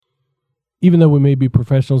even though we may be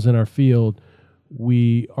professionals in our field,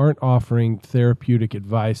 we aren't offering therapeutic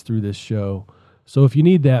advice through this show. So if you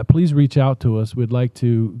need that, please reach out to us. We'd like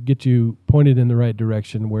to get you pointed in the right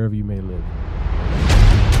direction wherever you may live.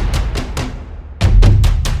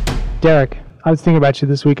 Derek, I was thinking about you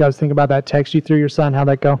this week. I was thinking about that text you threw your son. How'd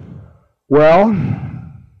that go? Well,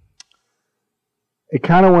 it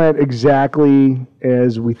kind of went exactly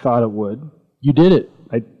as we thought it would. You did it.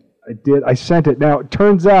 I did. I sent it. Now, it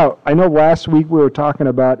turns out, I know last week we were talking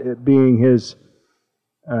about it being his.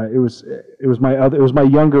 It was my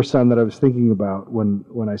younger son that I was thinking about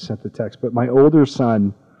when I sent the text. But my older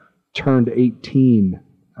son turned 18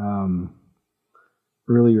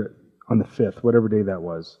 earlier on the 5th, whatever day that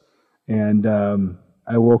was. And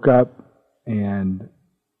I woke up and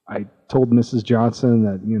I told Mrs. Johnson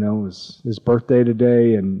that, it was his birthday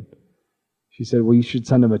today, and she said, well, you should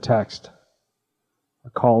send him a text or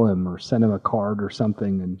call him or send him a card or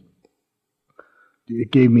something. And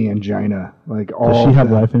it gave me angina. Does she have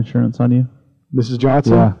life insurance on you? Mrs.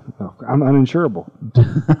 Johnson? Yeah. Oh, I'm uninsurable.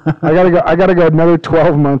 I gotta go another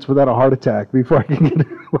 12 months without a heart attack before I can get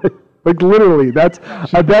it. Literally, that's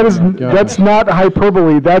not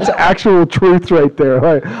hyperbole. That's actual truth right there.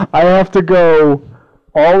 I have to go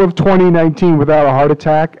all of 2019 without a heart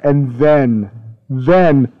attack, and then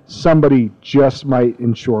somebody just might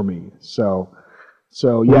insure me. So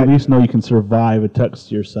yeah. At least know you can survive a text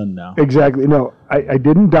to your son now. Exactly. No, I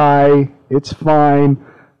didn't die. It's fine.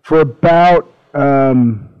 For about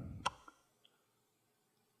 10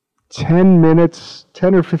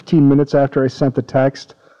 or 15 minutes after I sent the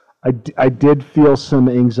text, I did feel some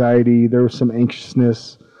anxiety. There was some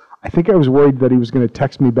anxiousness. I think I was worried that he was going to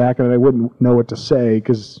text me back and I wouldn't know what to say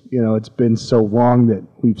because, it's been so long that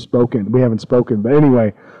we haven't spoken. But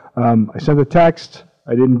anyway, I sent the text.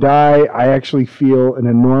 I didn't die. I actually feel an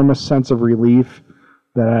enormous sense of relief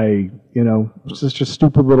that it's just a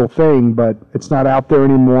stupid little thing, but it's not out there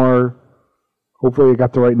anymore. Hopefully I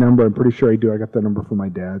got the right number. I'm pretty sure I do. I got the number from my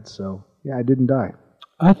dad. So, yeah, I didn't die.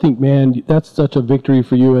 I think, man, that's such a victory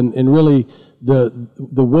for you, and really the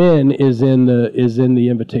win is in the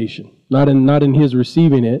invitation, not in his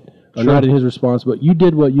receiving it, or Sure. not in his response, but you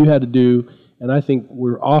did what you had to do, and I think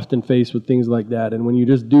we're often faced with things like that, and when you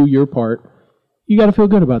just do your part, you got to feel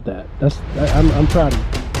good about that. I'm proud of you.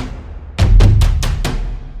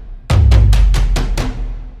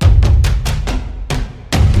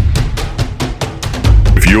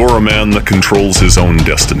 If you're a man that controls his own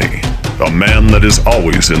destiny, a man that is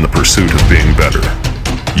always in the pursuit of being better,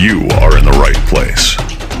 you are in the right place.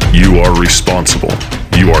 You are responsible.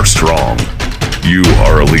 You are strong. You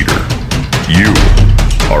are a leader. You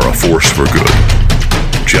are a force for good.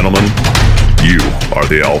 Gentlemen, you are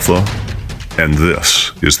the Alpha, and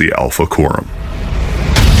this is the Alpha Quorum.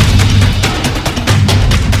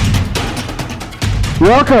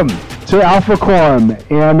 Welcome to Alpha Quorum,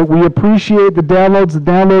 and we appreciate the downloads. The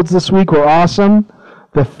downloads this week were awesome.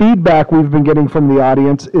 The feedback we've been getting from the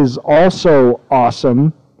audience is also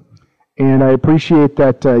awesome, and I appreciate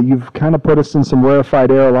that you've kind of put us in some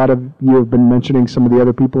rarefied air. A lot of you have been mentioning some of the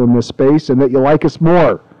other people in this space, and that you like us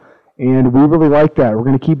more, and we really like that. We're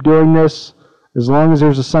going to keep doing this as long as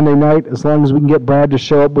there's a Sunday night, as long as we can get Brad to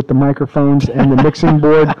show up with the microphones and the mixing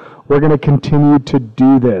board. We're going to continue to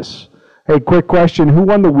do this. Hey, quick question. Who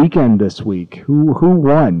won the weekend this week? Who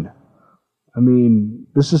won? I mean,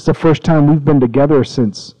 this is the first time we've been together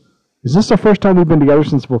since... Is this the first time we've been together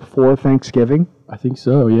since before Thanksgiving? I think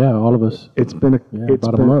so, yeah, all of us. It's been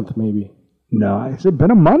about a month, maybe. No, has it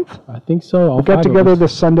been a month? I think so. We got together the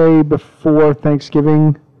Sunday before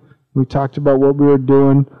Thanksgiving. We talked about what we were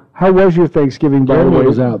doing. How was your Thanksgiving, by the way? Jeremy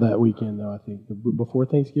was out that weekend, though, I think. Before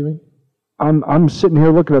Thanksgiving? I'm sitting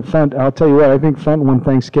here looking at Thunt. I'll tell you what, I think Thunt won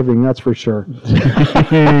Thanksgiving, that's for sure.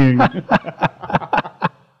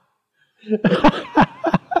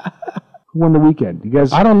 Who won the weekend? You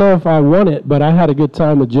guys? I don't know if I won it, but I had a good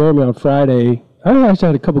time with Jeremy on Friday. I actually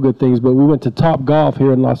had a couple good things, but we went to Top Golf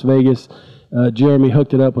here in Las Vegas. Jeremy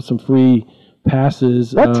hooked it up with some free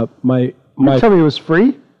passes. What? You tell me it was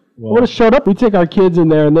free? Well, would have showed up. We take our kids in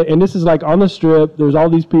there, and this is like on the strip. There's all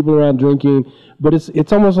these people around drinking, but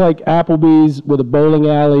it's almost like Applebee's with a bowling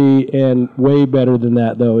alley, and way better than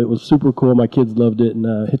that, though. It was super cool. My kids loved it,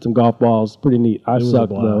 and hit some golf balls. Pretty neat. I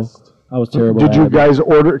sucked, though. I was terrible. Did you guys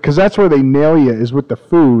order? Because that's where they nail you, is with the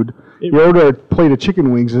food. You order a plate of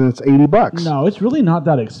chicken wings, and it's $80. No, it's really not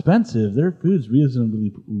that expensive. Their food's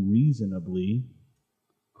reasonably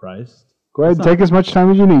priced. Go ahead, take as much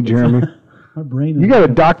time as you need, Jeremy. My brain is You got a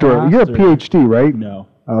doctorate. You got a PhD, right? No.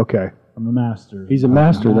 Okay. I'm a master. He's a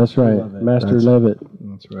master. That's right. Levitt. Master Levitt.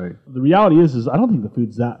 That's right. The reality is I don't think the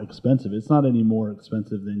food's that expensive. It's not any more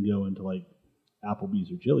expensive than going to like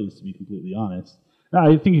Applebee's or Chili's, to be completely honest. Now,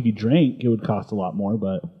 I think if you drank, it would cost a lot more,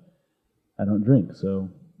 but I don't drink, so.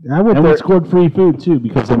 I went And we there. scored free food too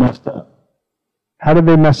because they messed up. How did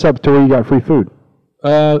they mess up to where you got free food?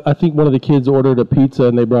 I think one of the kids ordered a pizza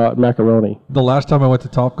and they brought macaroni. The last time I went to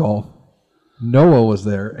Topgolf, Noah was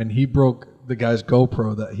there, and he broke the guy's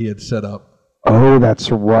GoPro that he had set up. Oh, that's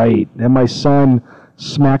right. And my son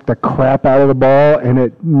smacked the crap out of the ball, and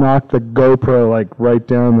it knocked the GoPro like right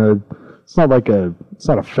down the. It's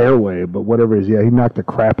not a fairway, but whatever it is. Yeah, he knocked the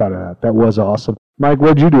crap out of that. That was awesome. Mike,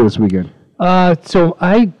 what did you do this weekend? So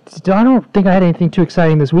I don't think I had anything too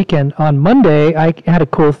exciting this weekend. On Monday, I had a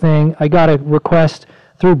cool thing. I got a request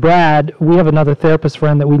through Brad. We have another therapist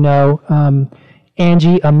friend that we know,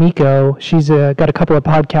 Angie Amico. She's got a couple of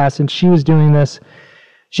podcasts, and she was doing this.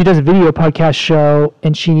 She does a video podcast show,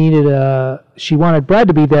 and she wanted Brad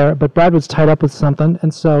to be there, but Brad was tied up with something,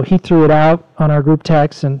 and so he threw it out on our group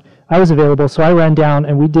text, and I was available, so I ran down,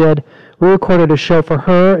 and we recorded a show for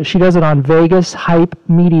her. She does it on Vegas Hype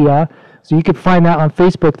Media. So you could find that on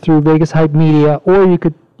Facebook through Vegas Hype Media, or you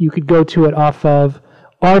could go to it off of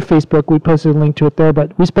our Facebook. We posted a link to it there,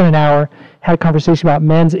 but we spent an hour, had a conversation about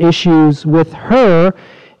men's issues with her,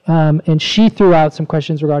 and she threw out some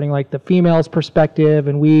questions regarding like the female's perspective,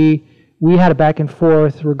 and we had a back and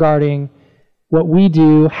forth regarding what we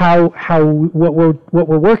do, what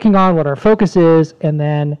we're working on, what our focus is, and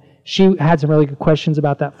then she had some really good questions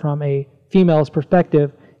about that from a female's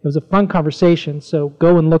perspective. It was a fun conversation, so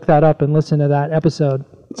go and look that up and listen to that episode.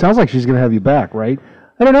 It sounds like she's going to have you back, right?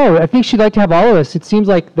 I don't know. I think she'd like to have all of us. It seems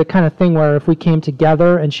like the kind of thing where if we came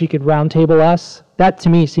together and she could roundtable us, that to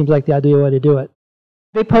me seems like the ideal way to do it.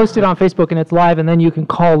 They post it on Facebook and it's live, and then you can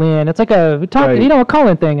call in. It's like a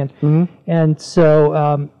call-in thing. And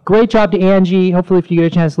so great job to Angie. Hopefully if you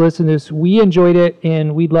get a chance to listen to this, we enjoyed it,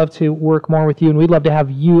 and we'd love to work more with you, and we'd love to have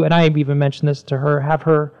you, and I even mentioned this to her, have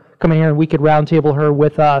her come in here and we could roundtable her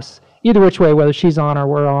with us, either which way, whether she's on or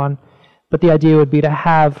we're on. But the idea would be to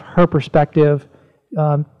have her perspective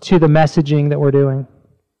to the messaging that we're doing.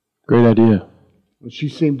 Great idea. She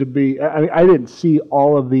seemed to be. I didn't see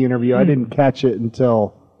all of the interview. I didn't catch it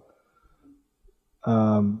until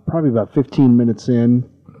probably about 15 minutes in.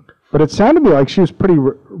 But it sounded to me like she was pretty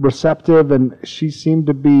receptive, and she seemed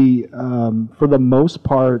to be, for the most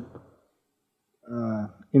part,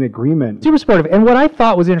 in agreement. Super supportive. And what I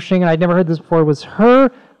thought was interesting, and I'd never heard this before, was her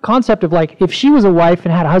concept of like, if she was a wife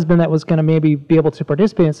and had a husband that was going to maybe be able to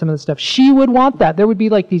participate in some of this stuff, she would want that. There would be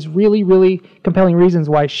like these really, really compelling reasons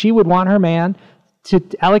why she would want her man to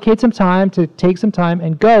allocate some time, to take some time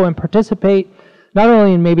and go and participate, not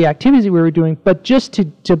only in maybe activities that we were doing, but just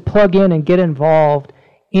to plug in and get involved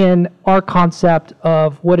in our concept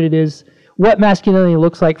of what it is, what masculinity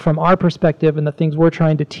looks like from our perspective and the things we're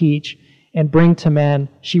trying to teach and bring to men.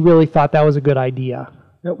 She really thought that was a good idea.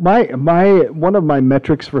 One of my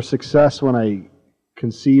metrics for success when I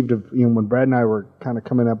conceived of, when Brad and I were kind of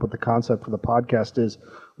coming up with the concept for the podcast is,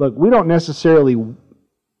 look, we don't necessarily,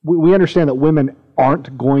 we understand that women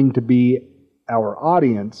aren't going to be our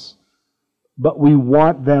audience, but we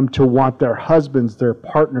want them to want their husbands, their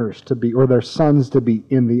partners to be, or their sons to be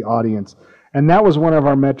in the audience. And that was one of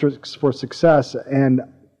our metrics for success. And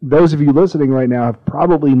those of you listening right now have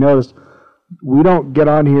probably noticed we don't get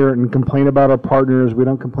on here and complain about our partners. We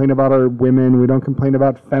don't complain about our women. We don't complain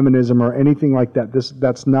about feminism or anything like that.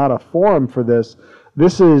 That's not a forum for this.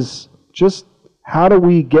 This is just how do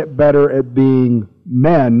we get better at being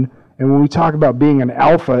men. And when we talk about being an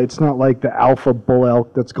alpha, it's not like the alpha bull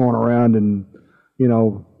elk that's going around and,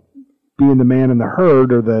 being the man in the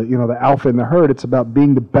herd or the alpha in the herd. It's about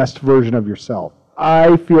being the best version of yourself.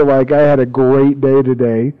 I feel like I had a great day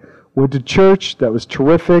today. Went to church. That was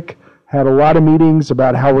terrific. Had a lot of meetings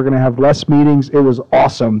about how we're going to have less meetings. It was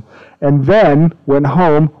awesome. And then went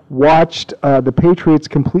home, watched the Patriots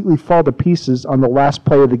completely fall to pieces on the last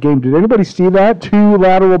play of the game. Did anybody see that? 2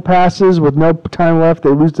 lateral passes with no time left. They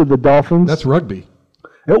lose to the Dolphins. That's rugby.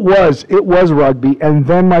 It was rugby. And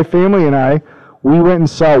then my family and I, we went and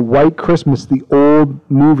saw White Christmas, the old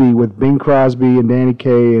movie with Bing Crosby and Danny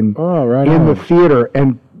Kaye and in the theater.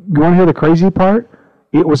 And you want to hear the crazy part?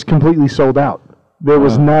 It was completely sold out. There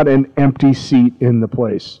was not an empty seat in the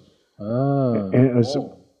place. And it was,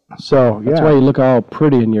 so, yeah. That's why you look all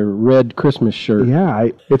pretty in your red Christmas shirt. Yeah,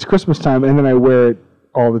 it's Christmas time, and then I wear it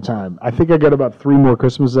all the time. I think I got about 3 more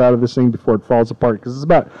Christmases out of this thing before it falls apart, because it's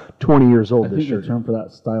about 20 years old, I this think shirt. the term for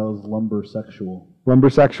that style is lumbersexual.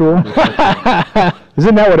 Lumbersexual?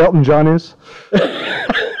 Isn't that what Elton John is?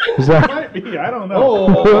 Is that, Might be, I don't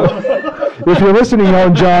know. if you're listening,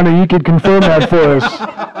 Ellen John, and you could confirm that for us,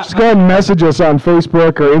 just go ahead and message us on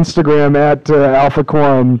Facebook or Instagram at Alpha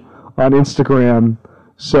Quorum on Instagram.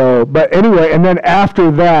 So, but anyway, and then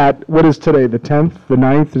after that, what is today, the 10th, the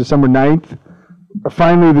 9th, December 9th?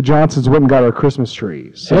 Finally, the Johnsons went and got our Christmas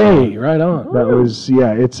tree. So Hey, right on. that was,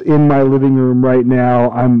 it's in my living room right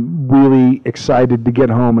now. I'm really excited to get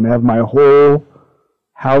home and have my whole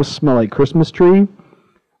house smell like Christmas tree.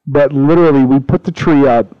 But literally, we put the tree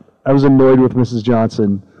up. I was annoyed with Mrs.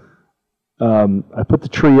 Johnson. I put the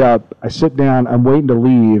tree up. I sit down. I'm waiting to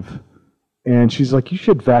leave. And she's like, you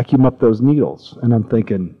should vacuum up those needles. And I'm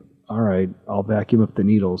thinking, all right, I'll vacuum up the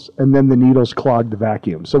needles. And then the needles clog the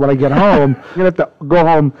vacuum. So when I get home, I'm going to have to go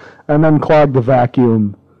home and then clog the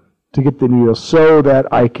vacuum to get the needles so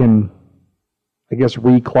that I can, I guess,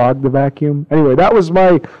 re-clog the vacuum. Anyway, that was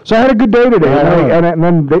so I had a good day today. And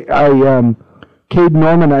then Cade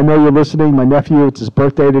Norman, I know you're listening. My nephew, it's his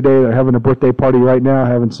birthday today. They're having a birthday party right now,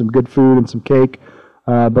 having some good food and some cake.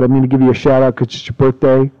 But I'm going to give you a shout out because it's your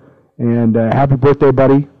birthday. And happy birthday,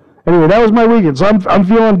 buddy. Anyway, that was my weekend, so I'm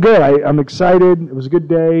feeling good. I'm excited. It was a good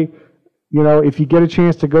day. You know, if you get a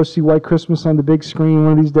chance to go see White Christmas on the big screen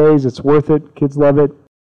one of these days, it's worth it. Kids love it.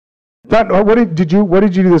 What did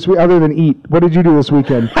you do this week other than eat? What did you do this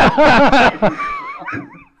weekend? All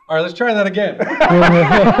right, let's try that again.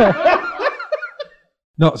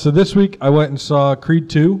 No, so this week I went and saw Creed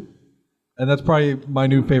 2, and that's probably my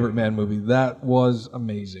new favorite man movie. That was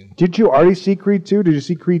amazing. Did you already see Creed 2? Did you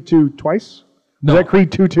see Creed 2 twice? No. Was that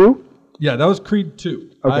Creed 2 too? Yeah, that was Creed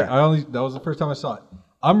 2. Okay. That was the first time I saw it.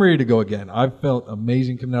 I'm ready to go again. I felt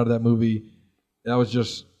amazing coming out of that movie. That was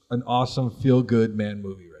just an awesome, feel-good man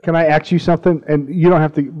movie. Right? Can I ask you something? And you don't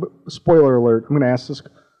have to, spoiler alert, I'm going to ask this.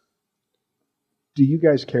 Do you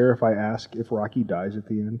guys care if I ask if Rocky dies at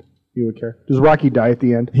the end? You would care? Does Rocky die at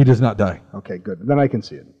the end? He does not die. Okay, good. Then I can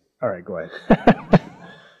see it. All right, go ahead.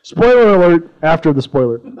 Spoiler alert after the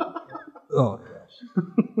spoiler. Oh,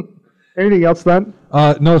 Anything else then?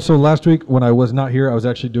 no, so last week when I was not here, I was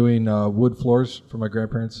actually doing wood floors for my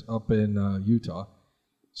grandparents up in Utah.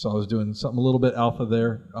 So I was doing something a little bit alpha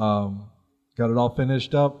there. Got it all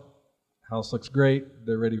finished up. House looks great.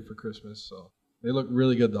 They're ready for Christmas. So they look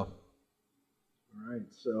really good, though. All right,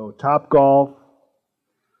 so Top Golf.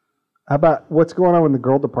 How about what's going on in the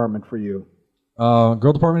girl department for you?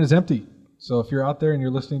 Girl department is empty. So if you're out there and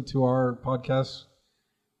you're listening to our podcast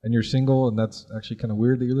and you're single, and that's actually kind of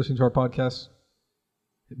weird that you're listening to our podcast,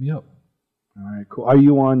 hit me up. All right, cool. Are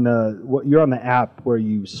you on you're on the app where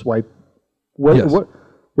you swipe? Yes.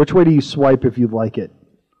 Which way do you swipe if you like it?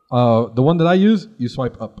 The one that I use, you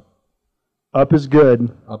swipe up. Up is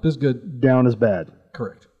good. Up is good. Down is bad.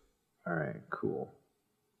 Correct. All right, cool.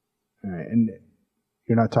 All right, and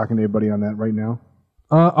you're not talking to anybody on that right now?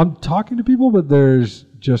 I'm talking to people, but there's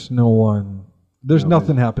just no one. There's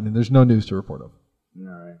nothing happening. There's no news to report of.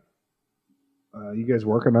 All right. You guys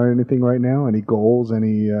working on anything right now? Any goals? I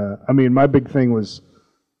mean, my big thing was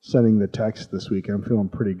sending the text this week. I'm feeling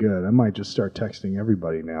pretty good. I might just start texting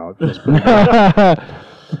everybody now. It feels pretty good.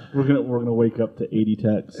 We're gonna wake up to 80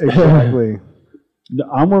 texts. Exactly. No,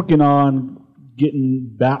 I'm working on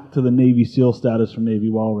getting back to the Navy SEAL status from Navy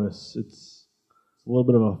Walrus. It's a little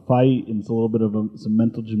bit of a fight, and it's a little bit of some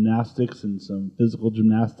mental gymnastics and some physical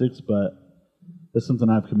gymnastics, but that's something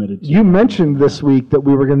I've committed to. You mentioned this week that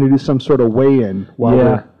we were going to do some sort of weigh-in.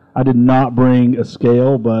 Yeah, I did not bring a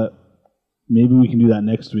scale, but maybe we can do that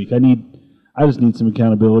next week. I just need some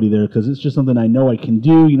accountability there because it's just something I know I can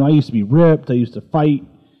do. You know, I used to be ripped. I used to fight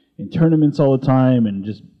in tournaments all the time, and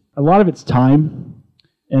just a lot of it's time.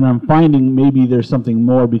 And I'm finding maybe there's something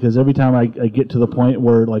more because every time I get to the point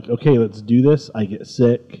where, like, okay, let's do this, I get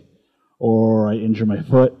sick or I injure my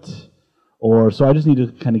foot. So I just need to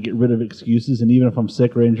kind of get rid of excuses. And even if I'm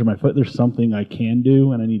sick or injure my foot, there's something I can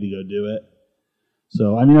do, and I need to go do it.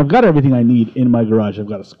 So, I mean, I've got everything I need in my garage. I've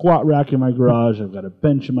got a squat rack in my garage. I've got a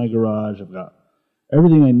bench in my garage. I've got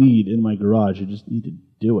everything I need in my garage. I just need to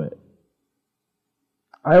do it.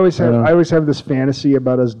 I always have this fantasy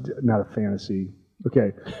about us. Not a fantasy.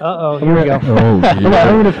 Okay. Here we go.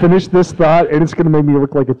 I'm going to finish this thought, and it's going to make me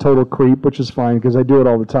look like a total creep, which is fine because I do it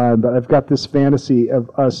all the time. But I've got this fantasy of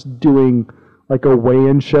us doing like a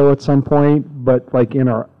weigh-in show at some point, but like in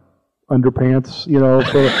our underpants, you know,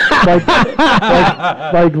 for,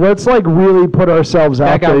 like let's like really put ourselves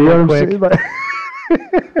out there. You know what I'm saying? Like,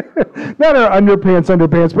 not our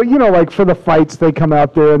underpants, but you know, like for the fights, they come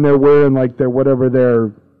out there and they're wearing like their whatever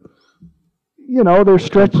their, they're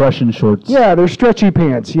stretchy. Compression shorts. Yeah, they're stretchy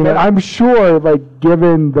pants. I'm sure, like,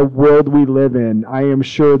 given the world we live in, I am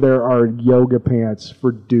sure there are yoga pants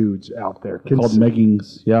for dudes out there. Called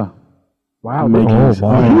meggings. Yeah. Wow. Oh,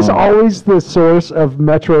 wow. He's always the source of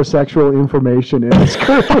metrosexual information in this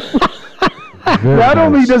group. Not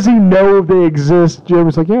only does he know they exist,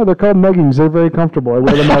 Jim's like, yeah, they're called meggings. They're very comfortable. I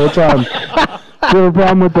wear them all the time. Do you have a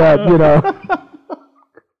problem with that,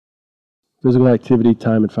 Physical activity,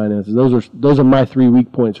 time, and finances. Those are my 3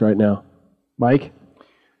 weak points right now. Mike?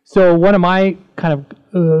 So one of my kind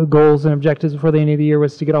of goals and objectives before the end of the year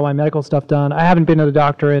was to get all my medical stuff done. I haven't been to the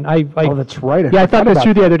doctor, and Oh, that's right. I thought this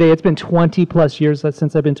through the other day. It's been 20 plus years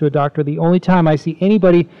since I've been to a doctor. The only time I see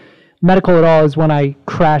anybody medical at all is when I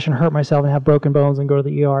crash and hurt myself and have broken bones and go to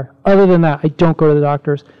the ER. Other than that, I don't go to the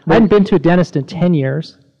doctors. I haven't been to a dentist in 10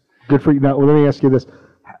 years. Good for you. Now, let me ask you this.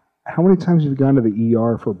 How many times have you gone to the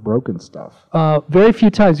ER for broken stuff? Very few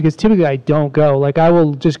times, because typically I don't go. Like, I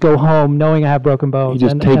will just go home knowing I have broken bones. He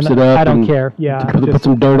just tapes it up. I don't care. Yeah. Put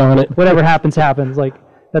some dirt on it. Whatever happens, happens. Like,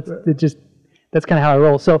 that's kind of how I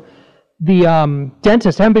roll. So the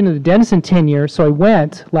dentist, I haven't been to the dentist in 10 years, so I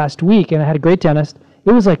went last week, and I had a great dentist.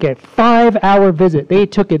 It was like a 5-hour visit. They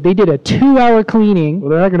did a 2-hour cleaning. Well,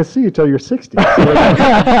 they're not going to see you till you're 60. So you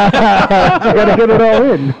got to get it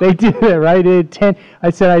all in. They did it, right? They did 10. I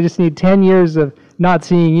said, I just need 10 years of not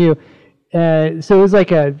seeing you. So it was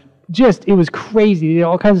like it was crazy. They did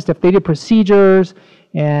all kinds of stuff. They did procedures,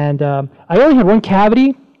 and I only had one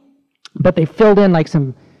cavity, but they filled in like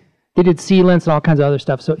they did sealants and all kinds of other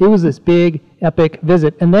stuff. So it was this big, epic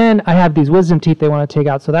visit. And then I have these wisdom teeth they want to take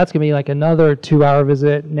out. So that's going to be like another 2-hour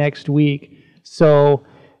visit next week. So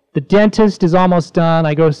the dentist is almost done.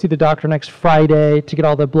 I go see the doctor next Friday to get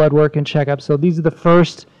all the blood work and checkup. So these are the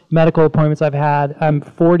first medical appointments I've had. I'm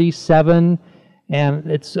 47, and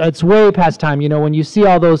it's way past time. When you see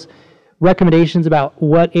all those recommendations about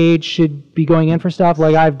what age should be going in for stuff,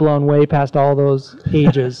 like, I've blown way past all those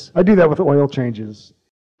ages. I do that with oil changes.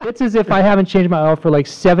 It's as if I haven't changed my oil for like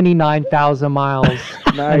 79,000 miles.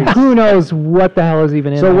 Nice. And who knows what the hell is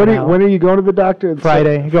even in So there when are you going to the doctor?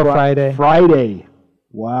 Friday. I go Friday. Friday.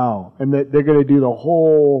 Wow. And they're going to do the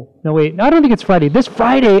whole... No, wait. No, I don't think it's Friday. This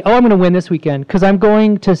Friday, I'm going to win this weekend, because I'm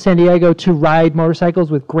going to San Diego to ride motorcycles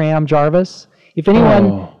with Graham Jarvis. If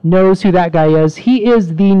anyone knows who that guy is, he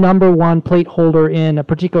is the #1 plate holder in a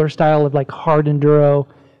particular style of like hard enduro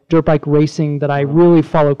dirt bike racing that I really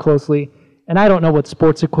follow closely. And I don't know what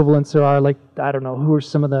sports equivalents there are. Like, I don't know, who are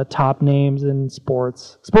some of the top names in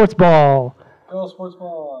sports? Sports ball. Go sports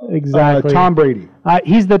ball. Exactly. Tom Brady.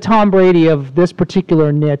 He's the Tom Brady of this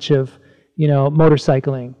particular niche of,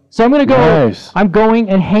 motorcycling. So I'm going to go. Nice. I'm going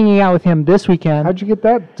and hanging out with him this weekend. How'd you get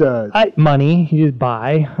that? Money. He just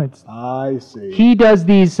buy. I see. He does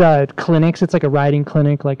these clinics. It's like a riding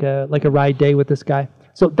clinic, like a ride day with this guy.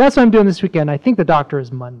 So that's what I'm doing this weekend. I think the doctor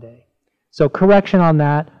is Monday. So correction on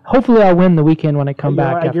that. Hopefully I'll win the weekend when I come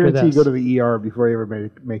back after this. I guarantee you go to the ER before you ever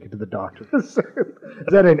make it to the doctor. Is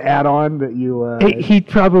that an add-on that you... He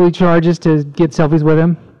probably charges to get selfies with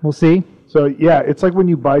him. We'll see. So, yeah, it's like when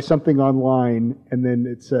you buy something online and then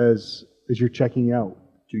it says, as you're checking out,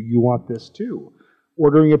 do you want this too?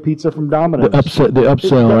 Ordering a pizza from Domino's. The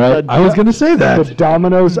upsell, right? I was going to say that. The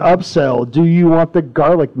Domino's upsell. Do you want the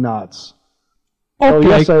garlic knots? Okay. Oh,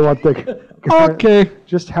 yes, I want the... Okay.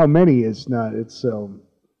 Just how many is not. It's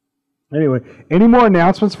Anyway, any more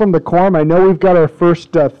announcements from the Quorum? I know we've got our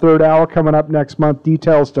first third hour coming up next month.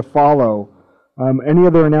 Details to follow. Any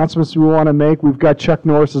other announcements we want to make? We've got Chuck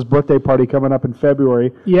Norris's birthday party coming up in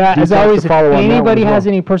February. Yeah, Details as always, to if follow on that one anybody as well. has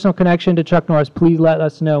any personal connection to Chuck Norris, please let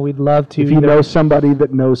us know. We'd love to. If you know somebody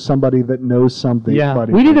that knows somebody that knows something, yeah,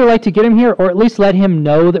 buddy. we'd either like to get him here or at least let him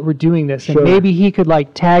know that we're doing this, and Sure. maybe he could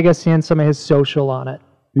like tag us in some of his social on it.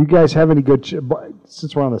 You guys have any good...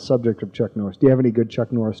 Since we're on the subject of Chuck Norris, do you have any good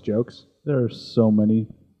Chuck Norris jokes? There are so many.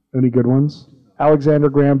 Any good ones? Alexander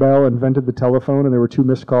Graham Bell invented the telephone, and there were 2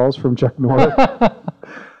 missed calls from Chuck Norris.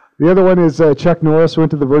 The other one is Chuck Norris went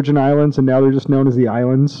to the Virgin Islands, and now they're just known as the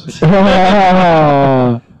Islands.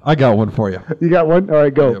 I got one for you. You got one? All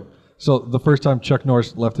right, go. Yep. So the first time Chuck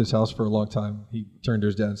Norris left his house for a long time, he turned to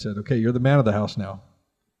his dad and said, "Okay, you're the man of the house now."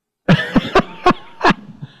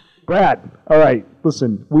 Brad, all right,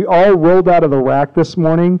 listen. We all rolled out of the rack this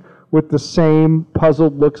morning with the same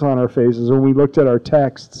puzzled looks on our faces when we looked at our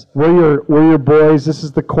texts. We're your boys. This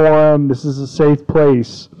is the Quorum. This is a safe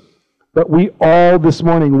place. But we all this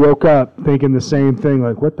morning woke up thinking the same thing,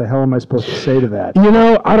 like, what the hell am I supposed to say to that?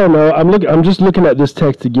 I don't know. I'm just looking at this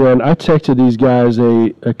text again. I texted these guys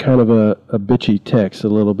a kind of a bitchy text a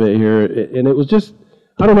little bit here, and it was just,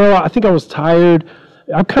 I don't know. I think I was tired,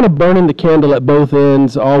 I'm kind of burning the candle at both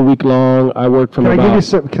ends all week long. I work from Can about... I give you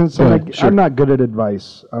some? Sure. I'm not good at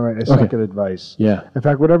advice. All right, I suck at advice. Yeah. In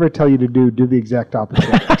fact, whatever I tell you to do the exact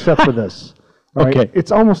opposite, except for this. All right? Okay.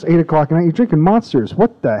 It's almost 8 o'clock at night. You're drinking Monsters.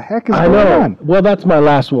 What the heck is I going know. on? Well, that's my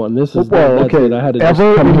last one. This is Well, that's okay. it. I had to just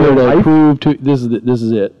Ever come in here your to life? prove to... This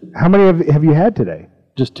is it. How many have you had today?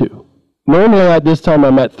 Just 2. Normally at this time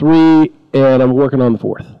I'm at 3, and I'm working on the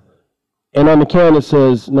 4th. And on the can it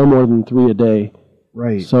says no more than 3 a day.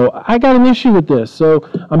 Right. So I got an issue with this. So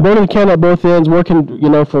I'm burning the candle at both ends, working,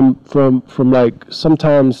 from like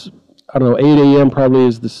sometimes, I don't know, 8 a.m. probably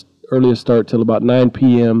is the earliest start till about 9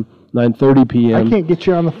 p.m., 9:30 p.m. I can't get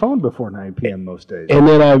you on the phone before 9 p.m. most days. And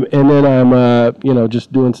then I'm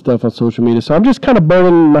just doing stuff on social media. So I'm just kind of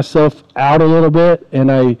burning myself out a little bit, and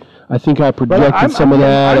I think I projected some of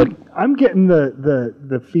that. I'm getting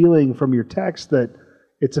the feeling from your text that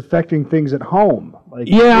it's affecting things at home. Like,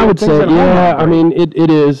 Yeah, I would things say. at home Yeah, aren't I mean, it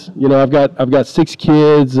is. I've got 6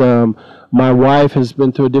 kids. My wife has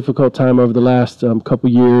been through a difficult time over the last couple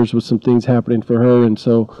years with some things happening for her, and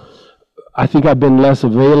so I think I've been less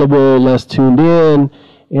available, less tuned in,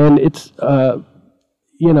 and it's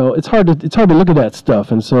it's hard to look at that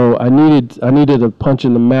stuff. And so I needed a punch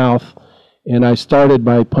in the mouth, and I started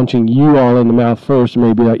by punching you all in the mouth first.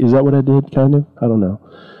 Maybe is that what I did? Kind of. I don't know,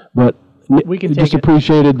 but. We can just take it.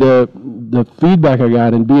 appreciated the feedback I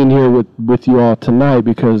got and being here with you all tonight,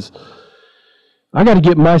 because I got to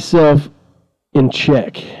get myself in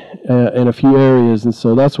check in a few areas, and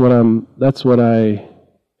so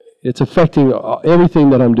it's affecting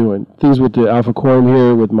everything that I'm doing. Things with the Alpha Quorum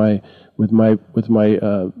here, with my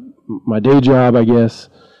day job, I guess,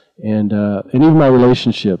 and even my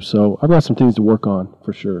relationships. So I've got some things to work on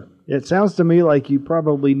for sure. It sounds to me like you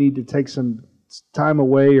probably need to take some time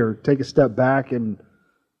away or take a step back and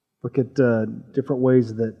look at different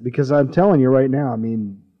ways because I'm telling you right now, I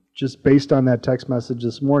mean, just based on that text message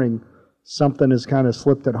this morning, something has kind of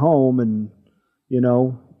slipped at home, and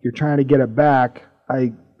you're trying to get it back.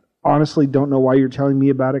 I honestly don't know why you're telling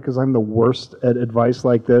me about it, because I'm the worst at advice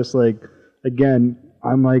like this. Like, again,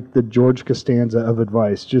 I'm like the George Costanza of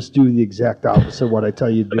advice. Just do the exact opposite of what I tell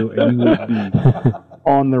you to do, and you will be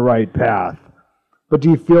on the right path. But do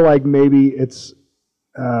you feel like maybe it's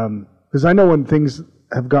because I know when things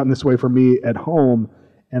have gotten this way for me at home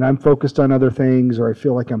and I'm focused on other things, or I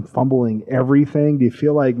feel like I'm fumbling everything, do you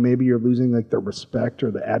feel like maybe you're losing like the respect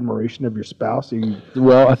or the admiration of your spouse?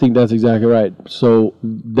 Well, I think that's exactly right. So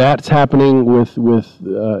that's happening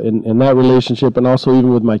in that relationship, and also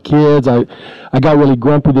even with my kids. I got really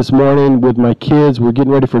grumpy this morning with my kids. We're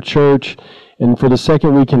getting ready for church, and for the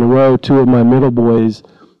second week in a row, 2 of my middle boys,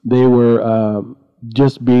 they were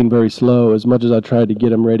just being very slow. As much as I tried to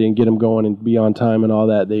get them ready and get them going and be on time and all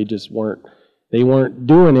that, they just weren't. They weren't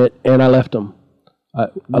doing it, and I left them. I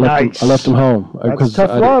left them home. That's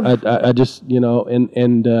tough love. I just,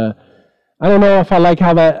 and I don't know if I like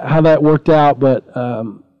how that worked out, but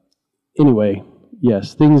anyway,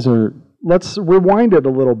 yes, things are. Let's rewind it a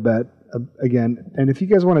little bit again, and if you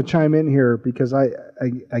guys want to chime in here, because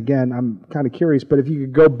I'm kind of curious, but if you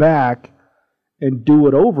could go back and do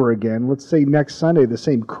it over again, let's say next Sunday the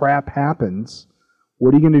same crap happens.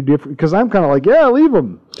 What are you going to do? Because I'm kind of like, yeah, leave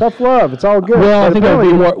them. Tough love. It's all good. Well, I think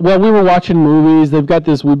we were watching movies. They've got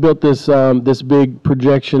this. We built this this big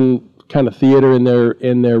projection kind of theater in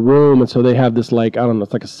their room, and so they have this, like, I don't know,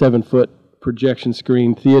 it's like a 7-foot projection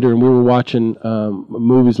screen theater. And we were watching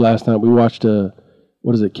movies last night. We watched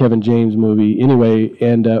Kevin James movie anyway,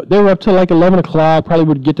 and they were up till like 11 o'clock. Probably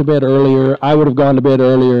would get to bed earlier. I would have gone to bed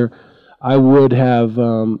earlier. I would have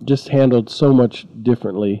just handled so much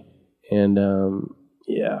differently, and.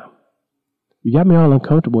 Yeah, you got me all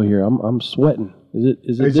uncomfortable here. I'm sweating.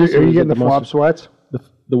 Is it? Are you getting the flop sweats?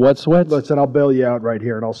 The what sweats? Listen, I'll bail you out right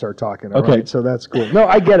here, and I'll start talking. All okay, right? So that's cool. No,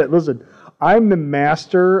 I get it. Listen, I'm the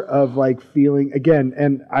master of like feeling again,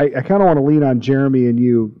 and I kind of want to lean on Jeremy and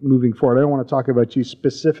you moving forward. I don't want to talk about you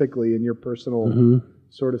specifically in your personal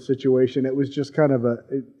sort of situation. It was just kind of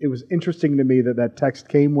it was interesting to me that text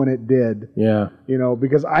came when it did. Yeah.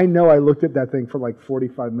 Because I know I looked at that thing for like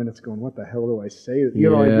 45 minutes going, what the hell do I say?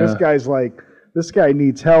 Like this guy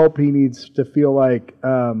needs help. He needs to feel like...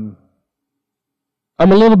 I'm a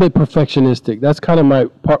little bit perfectionistic. That's kind of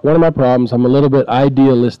one of my problems. I'm a little bit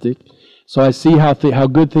idealistic. So I see how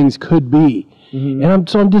good things could be. Mm-hmm.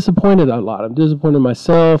 And I'm disappointed a lot. I'm disappointed in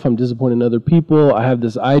myself. I'm disappointed in other people. I have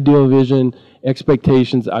this ideal vision,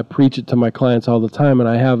 expectations. I preach it to my clients all the time, and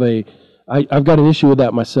I've got an issue with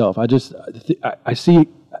that myself. I see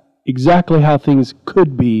exactly how things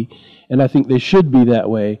could be, and I think they should be that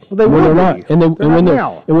way. Well, they when will they're be. not,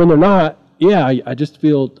 and when they're not, yeah, I just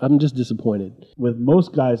feel I'm just disappointed. With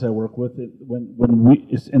most guys I work with, when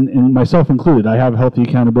we and myself included, I have healthy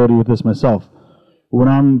accountability with this myself. When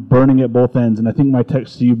I'm burning at both ends, and I think my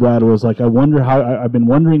text to you, Brad, was like, I've been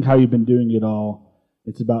wondering how you've been doing it all.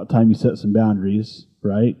 It's about time you set some boundaries,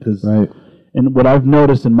 right? Right. And what I've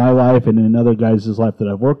noticed in my life and in other guys' life that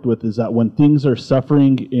I've worked with is that when things are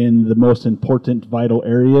suffering in the most important, vital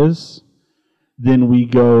areas, then we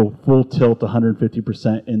go full tilt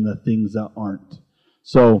 150% in the things that aren't.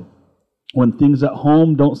 So when things at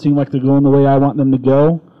home don't seem like they're going the way I want them to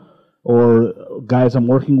go, or guys I'm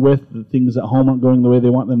working with, the things at home aren't going the way they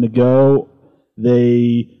want them to go,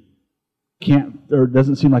 they can't, or it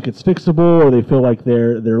doesn't seem like it's fixable, or they feel like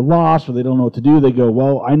they're lost, or they don't know what to do, they go,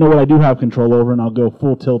 well, I know what I do have control over, and I'll go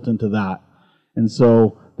full tilt into that. And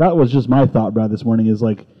so that was just my thought, Brad, this morning, is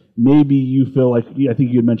like, maybe you feel like, I think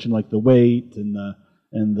you had mentioned like the weight and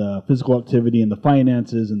the physical activity and the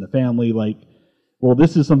finances and the family, like, well,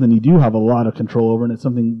 this is something you do have a lot of control over, and it's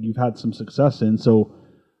something you've had some success in, so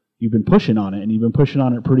you've been pushing on it, and you've been pushing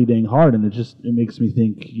on it pretty dang hard, and it makes me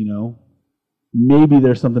think, maybe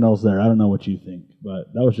there's something else there. I don't know what you think,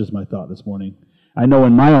 but that was just my thought this morning. I know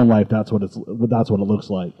in my own life that's what it looks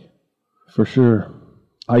like. For sure.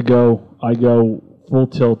 I go full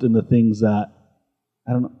tilt in the things that,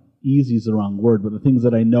 I don't know, easy is the wrong word, but the things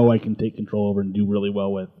that I know I can take control over and do really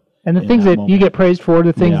well with. And the things that you get praised for,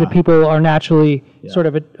 the things that people are naturally sort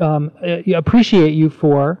of appreciate you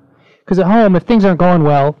for. Because at home, if things aren't going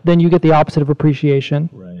well, then you get the opposite of appreciation.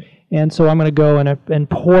 Right. And so I'm going to go and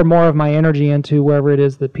pour more of my energy into wherever it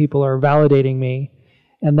is that people are validating me.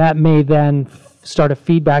 And that may then start a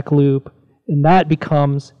feedback loop, and that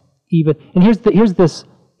becomes even. And here's this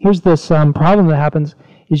problem that happens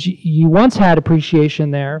is you once had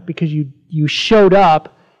appreciation there because you showed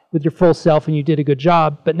up with your full self and you did a good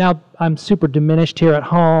job, but now I'm super diminished here at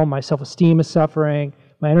home. My self-esteem is suffering.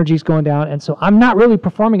 My energy's going down, and so I'm not really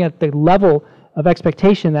performing at the level of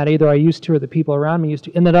expectation that either I used to or the people around me used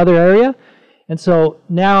to in that other area. And so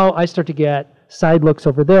now I start to get side looks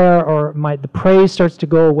over there, or the praise starts to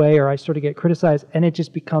go away, or I start to get criticized, and it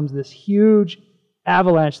just becomes this huge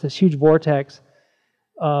avalanche, this huge vortex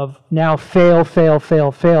of now fail.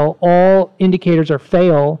 All indicators are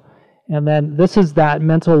fail, and then this is that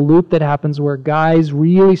mental loop that happens where guys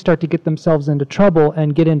really start to get themselves into trouble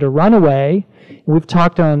and get into runaway. We've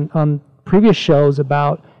talked on previous shows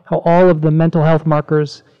about how all of the mental health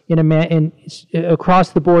markers across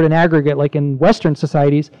the board in aggregate, like in Western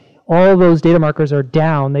societies, all those data markers are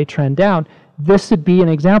down, they trend down. This would be an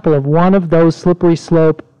example of one of those slippery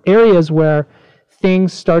slope areas where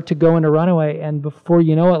things start to go into runaway, and before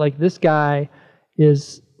you know it, like this guy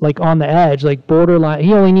is like on the edge, like borderline.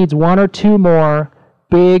 He only needs one or two more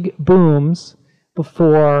big booms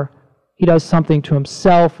before he does something to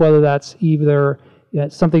himself, whether that's either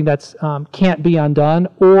something that's can't be undone,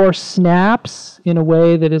 or snaps in a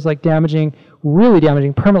way that is like damaging, really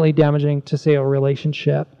damaging, permanently damaging to, say, a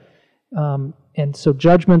relationship. And so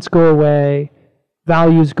judgments go away,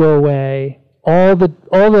 values go away, all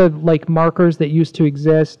the like markers that used to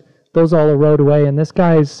exist, those all erode away. And this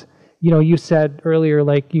guy's, you said earlier,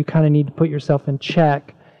 like you kind of need to put yourself in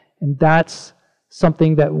check, and that's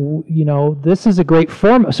something that this is a great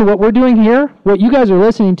form. So what we're doing here, what you guys are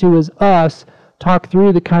listening to, is us talk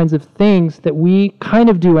through the kinds of things that we kind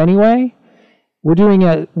of do anyway. We're doing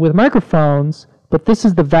it with microphones, but this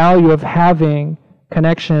is the value of having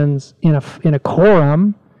connections in a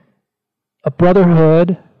quorum, a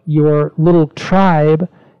brotherhood, your little tribe,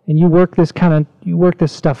 and you work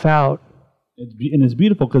this stuff out. It's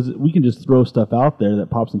beautiful because we can just throw stuff out there that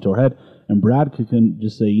pops into our head, and Brad can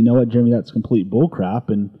just say, you know what, Jeremy, that's complete bullcrap,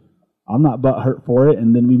 and I'm not butthurt for it,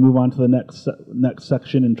 and then we move on to the next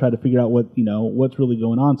section and try to figure out what's really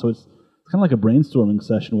going on. So it's kind of like a brainstorming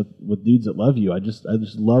session with dudes that love you. I just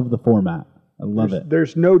love the format. I love it.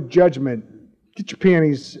 There's no judgment. Get your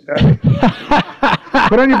panties.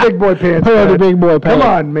 Put on your big boy pants. Put on your big boy pants. Come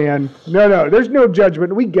on, man. No. There's no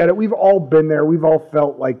judgment. We get it. We've all been there. We've all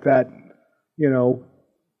felt like that.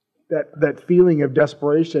 That feeling of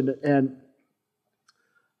desperation. And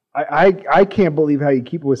I can't believe how you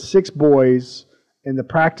keep it with 6 boys and the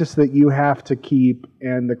practice that you have to keep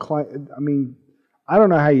and the client. I mean, I don't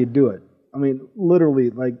know how you do it. I mean,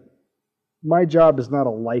 literally, like, my job is not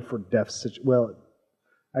a life or death situation. Well,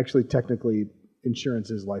 actually, technically, insurance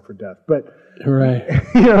is life or death. But right.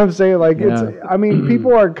 You know what I'm saying? Like, yeah.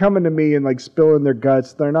 People are coming to me and like spilling their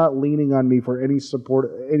guts. They're not leaning on me for any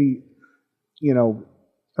support, any,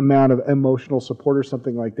 amount of emotional support or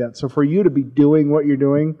something like that. So for you to be doing what you're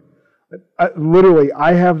doing,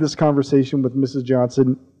 I have this conversation with Mrs.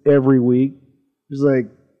 Johnson every week. She's like,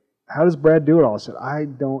 how does Brad do it all? I said, I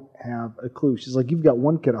don't have a clue. She's like, you've got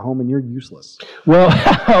one kid at home and you're useless. Well,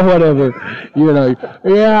 whatever. I don't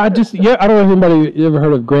know if anybody ever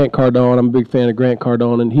heard of Grant Cardone. I'm a big fan of Grant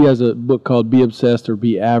Cardone, and he has a book called Be Obsessed or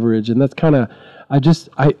Be Average, and that's kind of,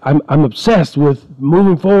 I'm obsessed with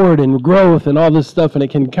moving forward and growth and all this stuff, and it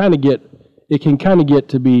can kind of get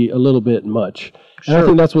to be a little bit much. Sure. And I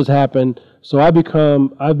think that's what's happened. So I've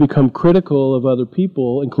become critical of other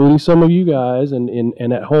people, including some of you guys,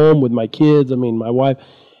 and at home with my kids. I mean, my wife,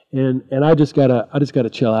 and I just gotta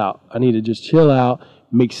chill out. I need to just chill out,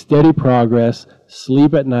 make steady progress,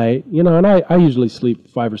 sleep at night. And I usually sleep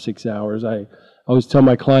 5 or 6 hours. I always tell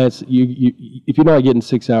my clients, if you're not getting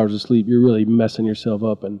 6 hours of sleep, you're really messing yourself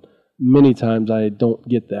up. And many times I don't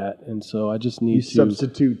get that, and so I just need to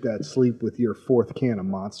substitute that sleep with your 4th can of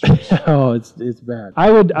Monsters. Oh, it's bad.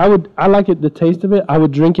 I like it, the taste of it. I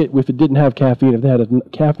would drink it if it didn't have caffeine. If they had a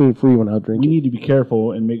caffeine-free one, I would drink it. You need to be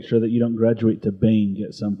careful and make sure that you don't graduate to Bang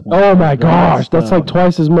at some point. Oh my gosh, that's like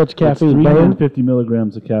twice as much caffeine. 350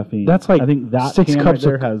 milligrams of caffeine. That's like I think that 6 can cups right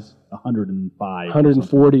there of has 105,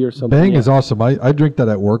 140 or something. Bang is awesome. I drink that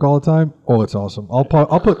at work all the time. Oh, it's awesome. I'll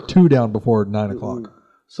put 2 down before 9 o'clock.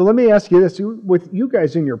 So let me ask you this: with you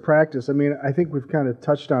guys in your practice, I mean, I think we've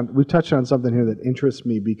touched on something here that interests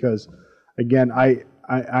me because, again, I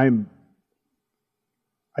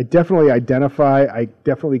definitely identify. I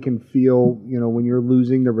definitely can feel, when you're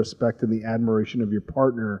losing the respect and the admiration of your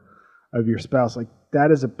partner, of your spouse, like that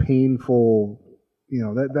is a painful,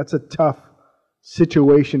 that's a tough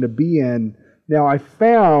situation to be in. Now, I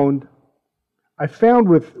found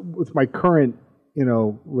with my current,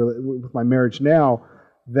 with my marriage now,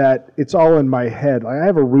 that it's all in my head. I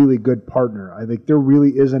have a really good partner. I think there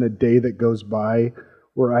really isn't a day that goes by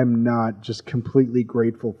where I'm not just completely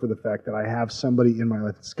grateful for the fact that I have somebody in my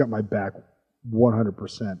life that's got my back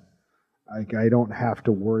 100%. I don't have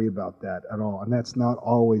to worry about that at all, and that's not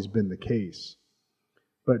always been the case.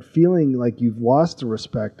 But feeling like you've lost the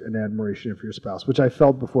respect and admiration of your spouse, which I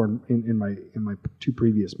felt before in my 2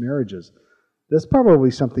 previous marriages, that's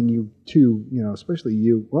probably something you two, especially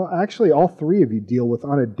you, well, actually all 3 of you deal with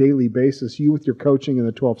on a daily basis. You with your coaching in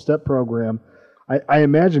the 12-step program. I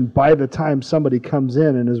imagine by the time somebody comes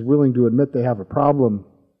in and is willing to admit they have a problem,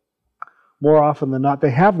 more often than not,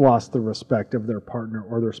 they have lost the respect of their partner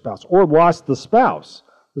or their spouse, or lost the spouse.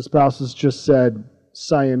 The spouse has just said,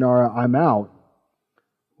 sayonara, I'm out.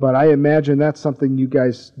 But I imagine that's something you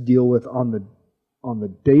guys deal with on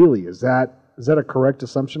the daily. Is that a correct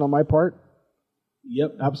assumption on my part?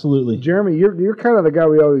 Yep, absolutely. Jeremy, you're kind of the guy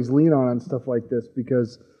we always lean on stuff like this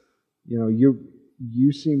because,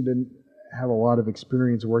 you seem to have a lot of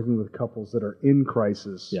experience working with couples that are in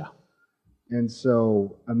crisis. Yeah. And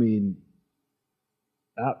so, I mean,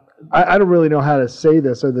 I don't really know how to say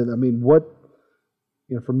this other than, what,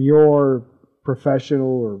 from your professional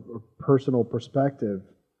or personal perspective,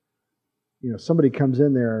 somebody comes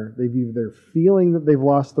in there, they've either feeling that they've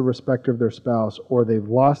lost the respect of their spouse or they've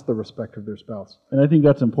lost the respect of their spouse. And I think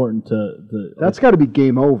that's important that's got to be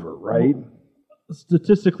game over, right? Well,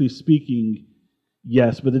 statistically speaking,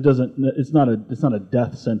 yes, but it's not a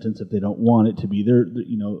death sentence if they don't want it to be.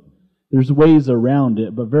 There's ways around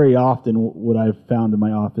it, but very often what I've found in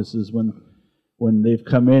my office is when they've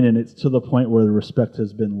come in and it's to the point where the respect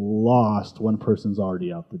has been lost, one person's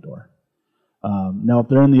already out the door. Now, if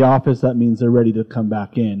they're in the office, that means they're ready to come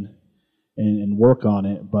back in and work on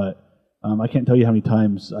it. But I can't tell you how many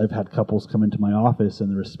times I've had couples come into my office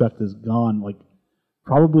and the respect is gone. Like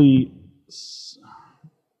probably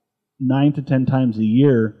 9 to 10 times a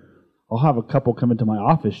year, I'll have a couple come into my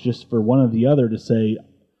office just for one or the other to say,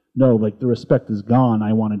 no, like the respect is gone.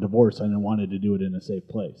 I want a divorce and I wanted to do it in a safe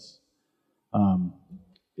place.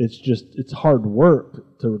 It's hard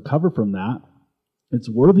work to recover from that. It's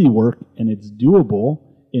worthy work, and it's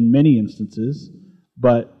doable in many instances,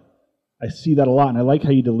 but I see that a lot, and I like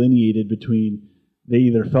how you delineated between they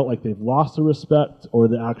either felt like they've lost the respect or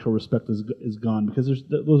the actual respect is gone, because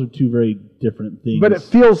those are 2 very different things. But it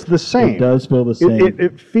feels the same. It does feel the same.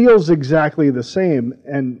 It feels exactly the same,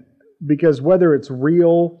 and because whether it's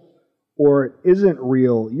real or it isn't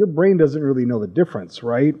real, your brain doesn't really know the difference,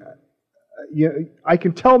 right? I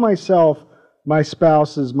can tell myself, my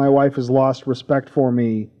wife has lost respect for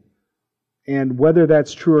me, and whether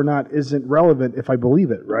that's true or not isn't relevant if I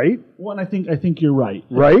believe it, right? Well, and I think you're right.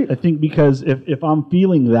 Right? I think because if I'm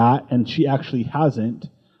feeling that and she actually hasn't,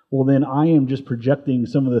 well, then I am just projecting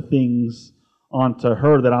some of the things onto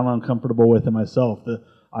her that I'm uncomfortable with in myself.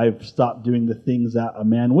 I've stopped doing the things that a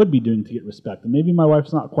man would be doing to get respect. And maybe my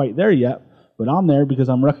wife's not quite there yet, but I'm there because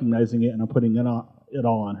I'm recognizing it and I'm putting it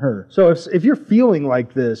all on her. So if you're feeling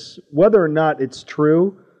like this, whether or not it's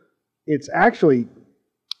true, it's actually.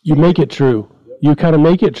 You make it true. You kind of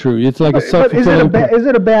make it true. It's like a self-fulfilling. But is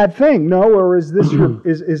it a bad thing? No, or is this your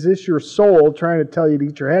is this your soul trying to tell you to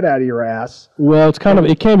eat your head out of your ass? Well, it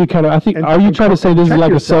can be kind of. I think. Are you trying to say this is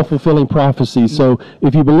like a self-fulfilling prophecy? So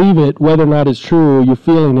if you believe it, whether or not it's true, or you're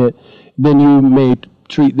feeling it, then you may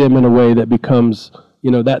treat them in a way that becomes,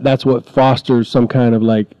 that's what fosters some kind of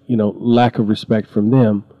lack of respect from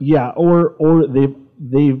them. Yeah, or the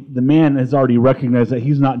man has already recognized that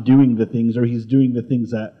he's not doing the things, or he's doing the things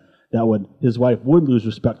that his wife would lose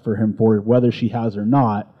respect for him for, whether she has or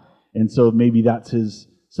not. And so maybe that's his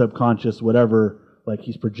subconscious, whatever, like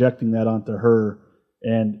he's projecting that onto her.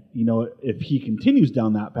 And, if he continues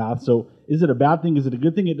down that path, so is it a bad thing? Is it a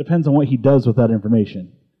good thing? It depends on what he does with that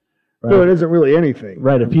information. Right? So it isn't really anything.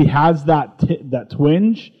 Right. If he has that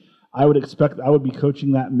twinge, I would be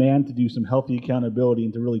coaching that man to do some healthy accountability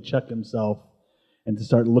and to really check himself and to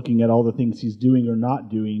start looking at all the things he's doing or not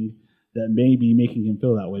doing that may be making him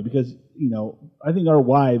feel that way. Because, I think our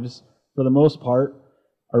wives, for the most part,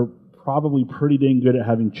 are probably pretty dang good at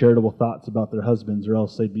having charitable thoughts about their husbands, or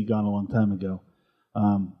else they'd be gone a long time ago.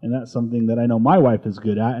 And that's something that I know my wife is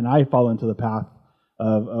good at, and I fall into the path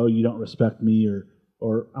of, oh, you don't respect me,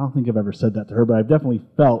 or I don't think I've ever said that to her, but I've definitely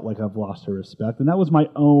felt like I've lost her respect. And that was my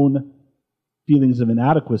own feelings of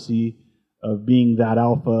inadequacy of being that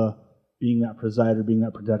alpha, being that presider, being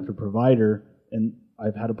that protector, provider, and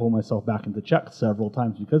I've had to pull myself back into check several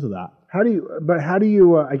times because of that. How do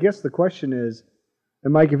you, I guess the question is,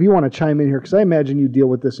 and Mike, if you want to chime in here, because I imagine you deal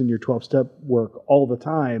with this in your 12-step work all the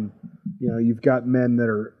time. You've got men that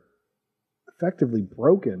are effectively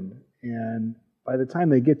broken, and by the time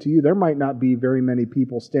they get to you, there might not be very many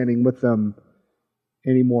people standing with them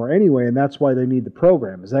anymore anyway, and that's why they need the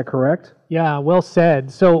program. Is that correct? Yeah, well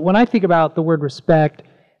said. So when I think about the word respect,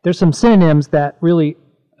 there's some synonyms that really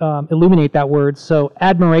illuminate that word. So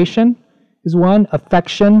admiration is one,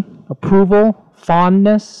 affection, approval,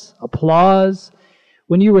 fondness, applause.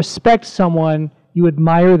 When you respect someone, you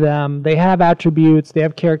admire them. They have attributes, they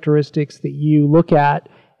have characteristics that you look at,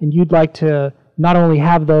 and you'd like to not only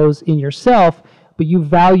have those in yourself, but you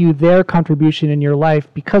value their contribution in your life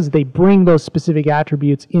because they bring those specific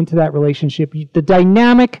attributes into that relationship. The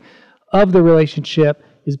dynamic of the relationship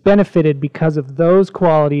is benefited because of those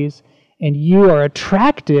qualities, and you are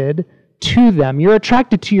attracted to them. You're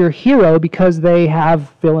attracted to your hero because they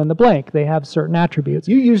have fill in the blank. They have certain attributes.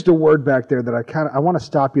 You used a word back there that I want to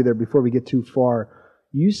stop you there before we get too far.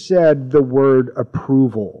 You said the word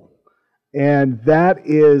approval, and that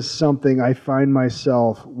is something I find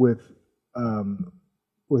myself with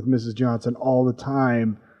Mrs. Johnson all the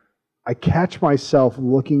time. I catch myself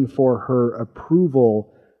looking for her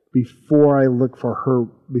approval before I look for her,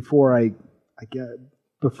 before I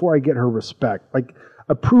get her respect. Like,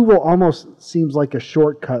 approval almost seems like a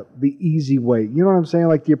shortcut, the easy way. You know what I'm saying?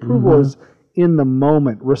 Like, the approval is in the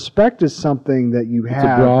moment. Respect is something that you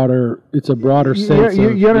have. It's a broader sense.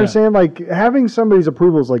 You understand? Like, having somebody's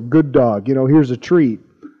approval is like good dog. Here's a treat.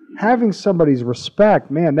 Having somebody's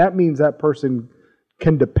respect, man, that means that person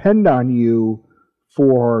can depend on you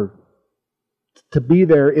to be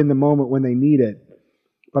there in the moment when they need it.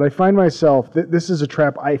 But I find myself, this is a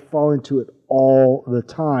trap, I fall into it all the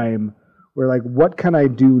time, where like, what can I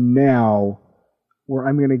do now where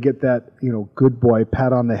I'm going to get that, good boy,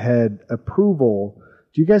 pat on the head approval?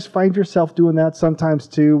 Do you guys find yourself doing that sometimes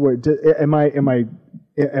too? Where am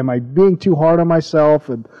I being too hard on myself?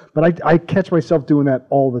 But I catch myself doing that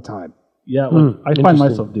all the time. Yeah, I find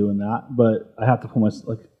myself doing that, but I have to pull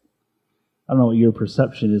myself, I don't know what your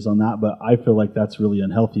perception is on that, but I feel like that's really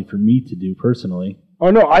unhealthy for me to do personally. Oh,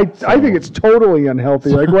 no, I think it's totally unhealthy.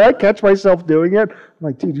 Like, when I catch myself doing it, I'm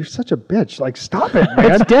like, dude, you're such a bitch. Like, stop it,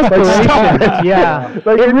 man. It's desperation. Yeah.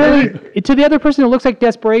 Like, it really, to the other person, it looks like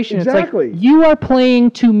desperation. Exactly. It's like, you are playing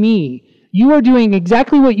to me. You are doing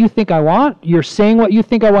exactly what you think I want. You're saying what you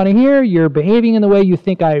think I want to hear. You're behaving in the way you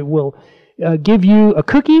think I will give you a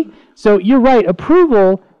cookie. So you're right.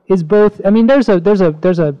 Approval is both. I mean, there's a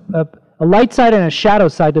light side and a shadow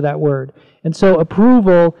side to that word. And so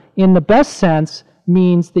approval, in the best sense,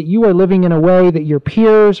 means that you are living in a way that your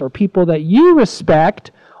peers or people that you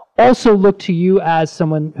respect also look to you as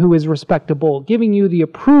someone who is respectable, giving you the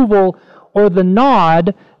approval or the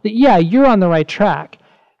nod that, yeah, you're on the right track.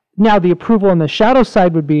 Now, the approval on the shadow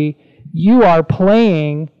side would be you are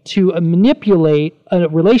playing to manipulate a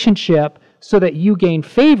relationship so that you gain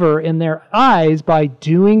favor in their eyes by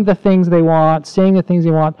doing the things they want, saying the things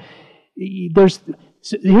they want. Here's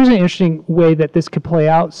an interesting way that this could play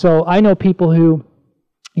out. So I know people who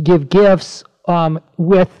give gifts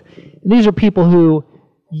these are people who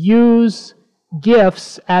use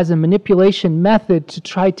gifts as a manipulation method to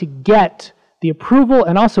try to get the approval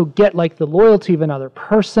and also get like the loyalty of another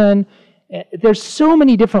person. There's so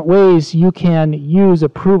many different ways you can use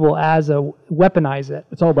approval as a weaponize it.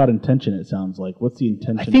 It's all about intention, it sounds like. What's the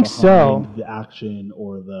intention I think behind so. the action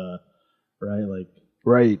or the, right? Like,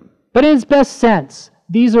 Right. But in its best sense,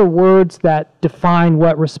 these are words that define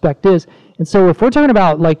what respect is. And so if we're talking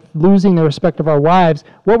about like losing the respect of our wives,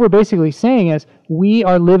 what we're basically saying is we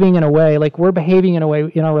are living in a way, like we're behaving in a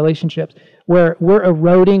way in our relationships where we're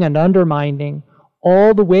eroding and undermining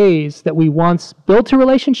all the ways that we once built a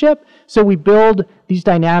relationship. So we build these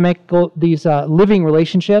living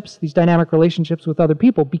relationships, these dynamic relationships with other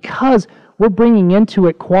people because we're bringing into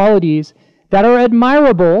it qualities that are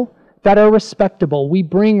admirable, that are respectable. We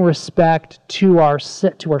bring respect to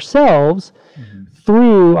ourselves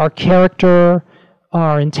through our character,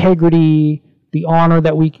 our integrity, the honor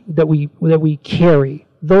that we carry.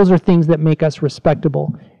 Those are things that make us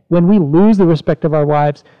respectable. When we lose the respect of our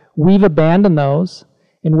wives, we've abandoned those,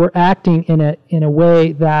 and we're acting in a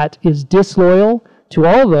way that is disloyal to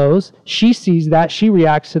all of those. She sees that, she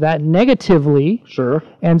reacts to that negatively. Sure.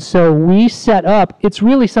 And so we set up, it's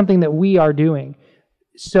really something that we are doing.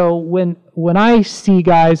 So when I see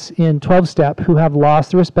guys in 12-step who have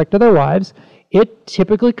lost the respect of their wives, it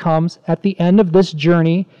typically comes at the end of this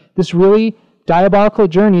journey, this really diabolical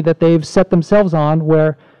journey that they've set themselves on,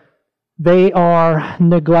 where they are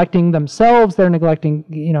neglecting themselves, they're neglecting,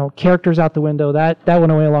 characters out the window. That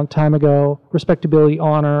went away a long time ago. Respectability,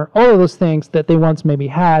 honor, all of those things that they once maybe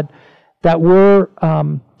had that were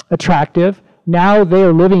attractive. Now they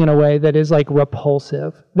are living in a way that is like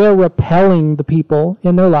repulsive. They're repelling the people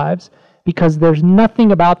in their lives because there's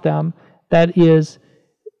nothing about them that is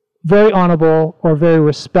very honorable or very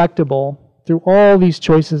respectable through all these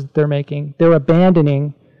choices that they're making. They're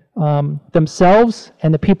abandoning themselves,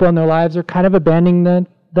 and the people in their lives are kind of abandoning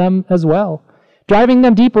them as well, driving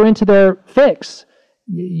them deeper into their fix.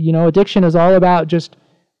 Addiction is all about just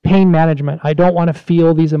pain management. I don't want to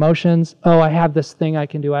feel these emotions. Oh, I have this thing I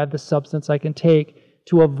can do. I have this substance I can take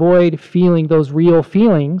to avoid feeling those real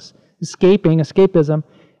feelings, escapism.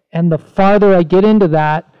 And the farther I get into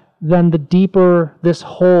that, then the deeper this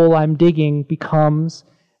hole I'm digging becomes,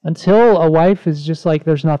 until a wife is just like,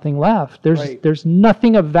 there's nothing left. There's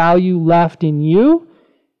nothing of value left in you,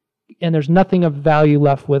 and there's nothing of value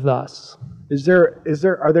left with us.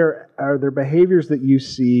 Are there behaviors that you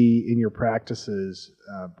see in your practices,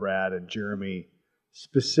 Brad and Jeremy,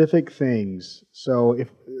 specific things? So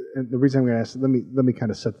and the reason I'm going to ask, let me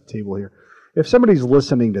kind of set the table here. If somebody's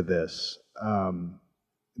listening to this,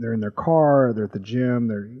 they're in their car, they're at the gym,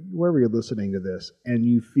 they're wherever you're listening to this, and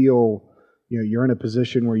you feel, you're in a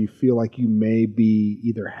position where you feel like you may be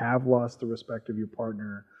either have lost the respect of your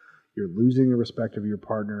partner, you're losing the respect of your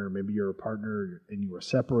partner, maybe you're a partner and you were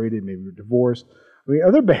separated, maybe you're divorced. I mean,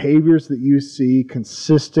 are there behaviors that you see,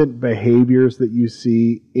 consistent behaviors that you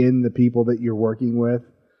see in the people that you're working with?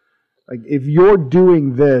 Like, if you're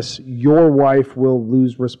doing this, your wife will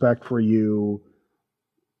lose respect for you.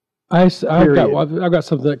 I've got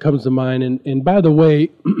something that comes to mind, and by the way,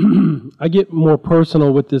 I get more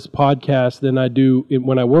personal with this podcast than I do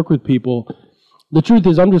when I work with people. The truth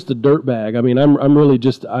is, I'm just a dirtbag. I mean, I'm really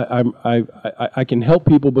just I can help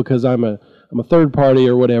people because I'm a third party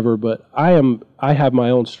or whatever, but I have my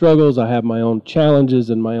own struggles, I have my own challenges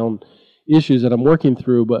and my own issues that I'm working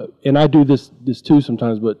through. And I do this too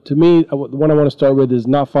sometimes. But to me, what I want to start with is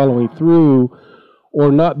not following through or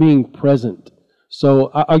not being present.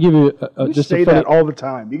 So I'll give you just say that all the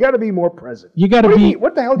time. You got to be more present. You got to be.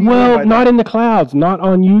 What the hell do you mean by that? Not in the clouds, not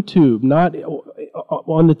on YouTube, not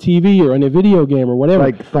on the TV or in a video game or whatever.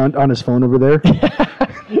 Like Thunt on his phone over there.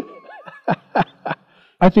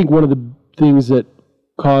 I think one of the things that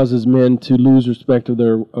causes men to lose respect of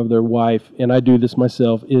their wife, and I do this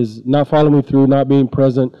myself, is not following through, not being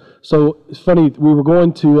present. So it's funny. We were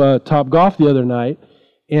going to Top Golf the other night.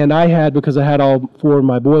 And because I had all four of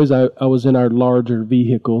my boys, I was in our larger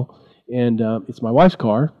vehicle, and it's my wife's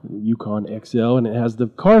car, Yukon XL, and it has the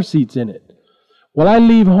car seats in it. Well, I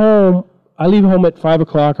leave home at 5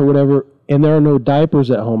 o'clock or whatever, and there are no diapers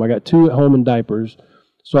at home. I got 2 at home in diapers.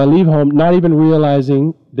 So I leave home not even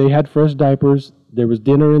realizing they had fresh diapers, there was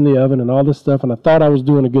dinner in the oven and all this stuff, and I thought I was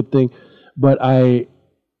doing a good thing, but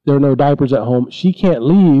there are no diapers at home. She can't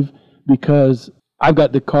leave because I've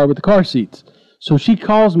got the car with the car seats. So she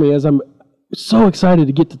calls me as I'm so excited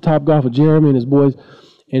to get to Top Golf with Jeremy and his boys,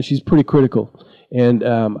 and she's pretty critical. And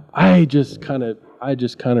I just kind of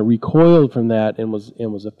recoiled from that and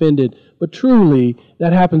was offended. But truly,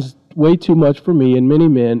 that happens way too much for me and many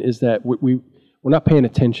men, is that we're not paying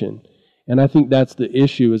attention. And I think that's the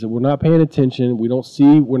issue, is that we're not paying attention.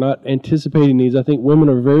 We're not anticipating needs. I think women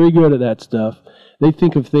are very good at that stuff. They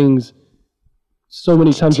think of things so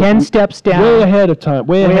many times. 10 steps down. Way ahead of time,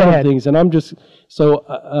 way ahead of things. And I'm just, so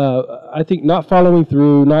I think not following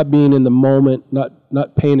through, not being in the moment,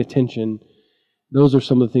 not paying attention, those are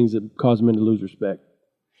some of the things that cause men to lose respect.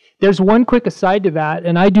 There's one quick aside to that,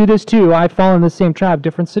 and I do this too. I fall in the same trap,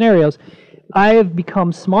 different scenarios. I have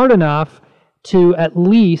become smart enough to at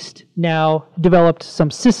least now develop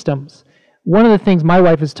some systems. One of the things my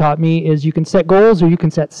wife has taught me is you can set goals or you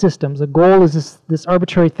can set systems. A goal is this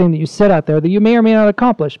arbitrary thing that you set out there that you may or may not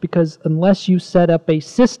accomplish, because unless you set up a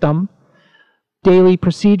system, daily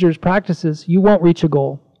procedures, practices, you won't reach a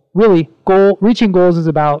goal. Really, reaching goals is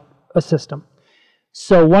about a system.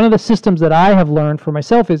 So one of the systems that I have learned for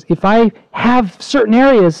myself is if I have certain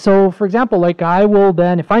areas, so for example, like I will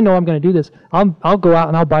then, if I know I'm going to do this, I'll go out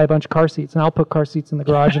and I'll buy a bunch of car seats, and I'll put car seats in the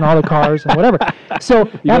garage and all the cars and whatever. So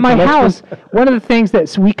at my house, one of the things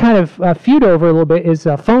that we kind of feud over a little bit is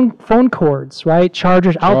phone cords, right?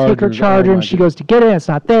 Chargers. I'll take her charger and she goes to get it and it's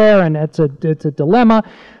not there, and it's a dilemma.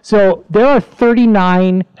 So there are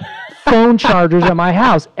 39 phone chargers at my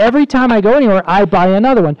house. Every time I go anywhere, I buy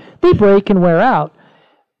another one. They break and wear out.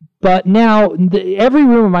 But now, every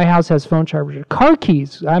room in my house has phone chargers. Car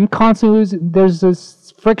keys. I'm constantly losing. There's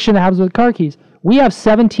this friction that happens with car keys. We have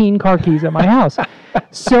 17 car keys at my house.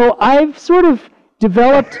 So I've sort of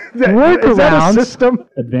developed workarounds. Is that a system?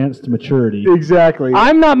 Advanced maturity. Exactly.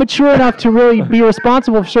 I'm not mature enough to really be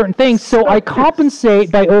responsible for certain things, so I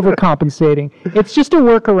compensate by overcompensating. It's just a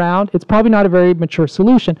workaround. It's probably not a very mature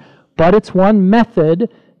solution, but it's one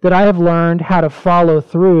method that I have learned how to follow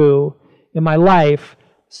through in my life,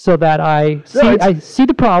 so that I see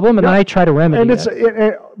the problem and then I try to remedy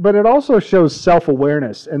it. But it also shows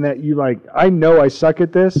self-awareness, and that you I know I suck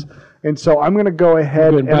at this, and so I'm going to go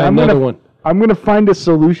ahead and I'm going to find a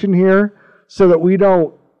solution here so that we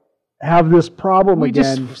don't have this problem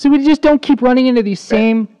again. So we just don't keep running into these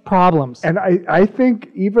same problems. And I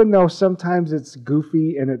think even though sometimes it's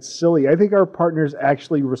goofy and it's silly, I think our partners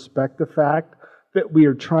actually respect the fact that we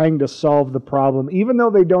are trying to solve the problem, even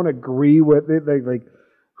though they don't agree with it.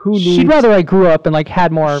 She'd rather I grew up and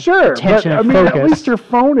had more attention and focus. At least her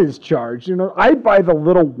phone is charged. I buy the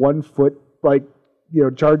little 1 foot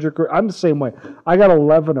charger. I'm the same way. I got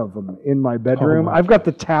 11 of them in my bedroom. I've got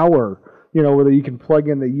the tower, where you can plug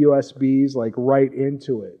in the USBs right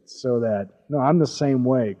into it. So that I'm the same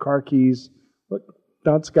way. Car keys. Look,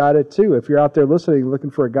 Dunt's got it too. If you're out there listening, looking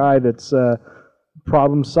for a guy that's a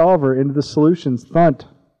problem solver, into the solutions, Thunt.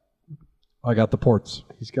 I got the ports.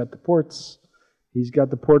 He's got the ports. He's got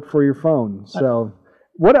the port for your phone. So,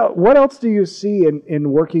 what else do you see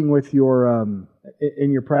in working with your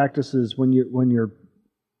in your practices when you're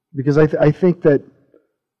because I think that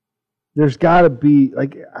there's got to be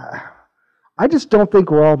I just don't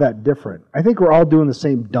think we're all that different. I think we're all doing the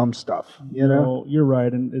same dumb stuff. No, you're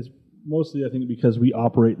right, and it's mostly I think because we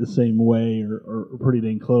operate the same way or pretty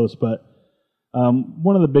dang close. But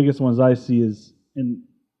one of the biggest ones I see is, and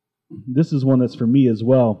this is one that's for me as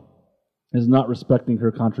well, is not respecting her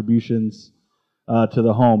contributions to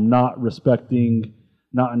the home, not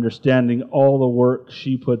understanding all the work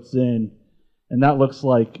she puts in. And that looks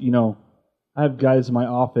like, I have guys in my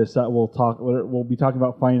office that will be talking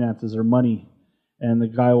about finances or money, and the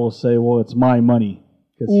guy will say, well, it's my money,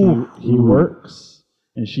 because he works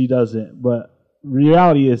and she doesn't. But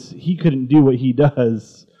reality is he couldn't do what he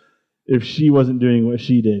does if she wasn't doing what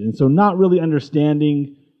she did. And so not really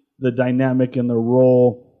understanding the dynamic and the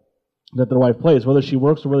role that their wife plays, whether she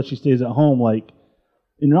works or whether she stays at home.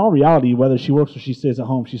 In all reality, whether she works or she stays at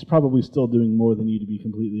home, she's probably still doing more than you, to be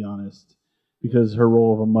completely honest, because her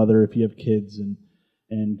role of a mother, if you have kids,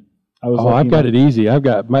 and I was. I've got it easy. I've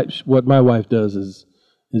got what my wife does is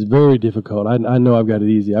very difficult. I know I've got it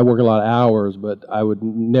easy. I work a lot of hours, but I would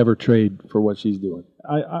never trade for what she's doing.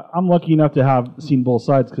 I'm lucky enough to have seen both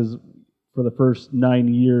sides, because for the first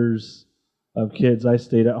 9 years of kids, I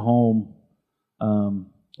stayed at home.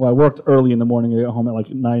 Well, I worked early in the morning. I got home at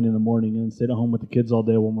 9 in the morning and stayed at home with the kids all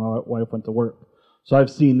day while my wife went to work. So I've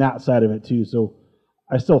seen that side of it too. So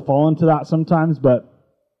I still fall into that sometimes, but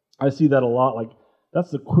I see that a lot. That's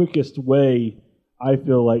the quickest way, I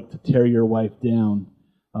feel to tear your wife down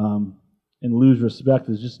and lose respect,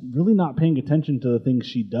 is just really not paying attention to the things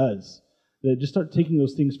she does. They just start taking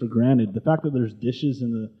those things for granted. The fact that there's dishes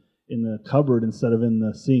in the cupboard instead of in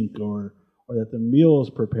the sink, or that the meal is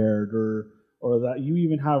prepared, or that you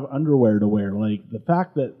even have underwear to wear. The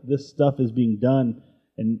fact that this stuff is being done,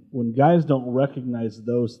 and when guys don't recognize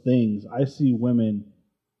those things, I see women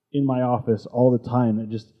in my office all the time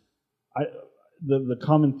that the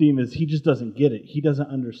common theme is he just doesn't get it. He doesn't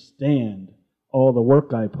understand all the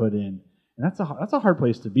work I put in, and that's a hard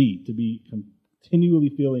place to be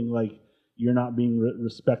continually feeling like you're not being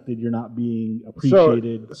respected, you're not being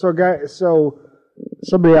appreciated. So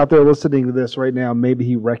somebody out there listening to this right now, maybe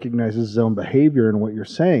he recognizes his own behavior in what you're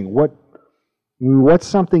saying. What's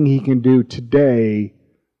something he can do today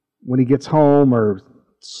when he gets home, or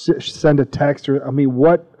send a text, or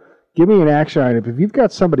give me an action item. If you've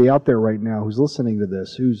got somebody out there right now who's listening to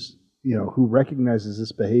this, who recognizes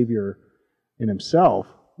this behavior in himself,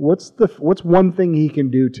 what's one thing he can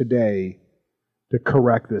do today to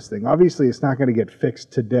correct this thing? Obviously, it's not going to get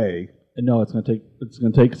fixed today. No, it's going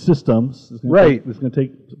to take systems. It's going to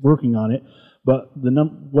take working on it. But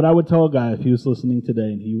what I would tell a guy if he was listening today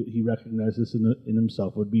and he recognized this in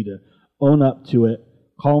himself would be to own up to it,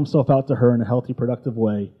 call himself out to her in a healthy, productive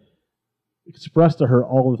way, express to her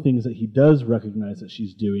all the things that he does recognize that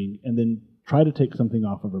she's doing, and then try to take something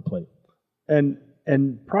off of her plate. And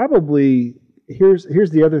probably here's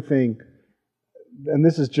the other thing, and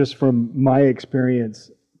this is just from my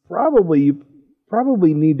experience. You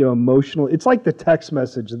probably need to emotionally. It's like the text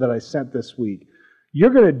message that I sent this week.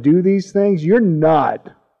 You're going to do these things. You're not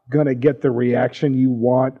going to get the reaction you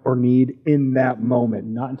want or need in that moment.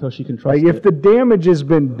 Not until she can trust it. If the damage has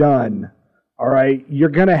been done, all right, you're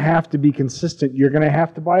going to have to be consistent. You're going to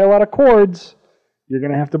have to buy a lot of cords. You're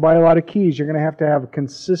going to have to buy a lot of keys. You're going to have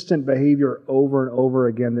consistent behavior over and over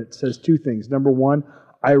again that says two things. Number one,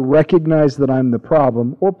 I recognize that I'm the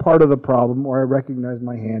problem or part of the problem, or I recognize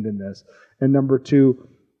my hand in this. And number two,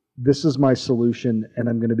 this is my solution, and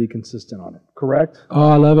I'm going to be consistent on it. Correct? Oh,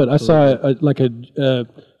 I love it. I saw a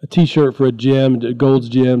T-shirt for a gym, a Gold's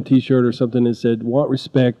Gym T-shirt or something that said, "Want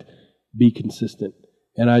respect, be consistent."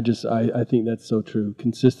 And I think that's so true.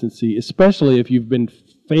 Consistency, especially if you've been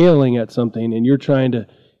failing at something and you're trying to,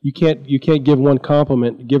 you can't give one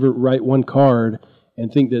compliment, write one card,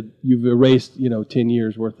 and think that you've erased 10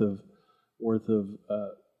 years worth of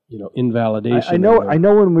invalidation. I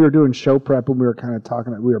know when we were doing show prep, when we were kind of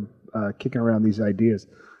talking, we were kicking around these ideas.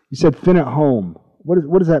 You said thin at home.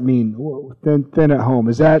 What does that mean? Thin at home.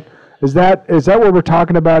 Is that what we're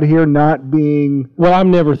talking about here? Not being. Well,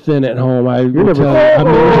 I'm never thin at home. You're never.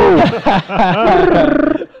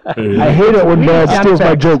 I hate it when Brad steals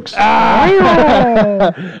my jokes.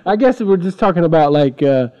 I guess we're just talking about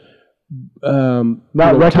not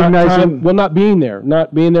recognizing. Not being there.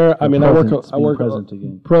 I mean, I work present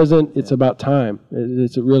again. Present. It's about time.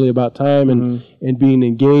 It's really about time and being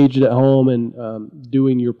engaged at home and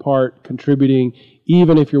doing your part, contributing.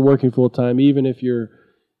 Even if you're working full time, even if you're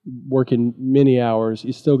working many hours,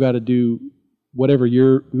 you still got to do whatever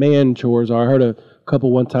your man chores are. I heard a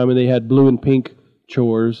couple one time and they had blue and pink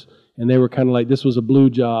chores, and they were kind of like, this was a blue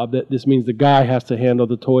job. That this means the guy has to handle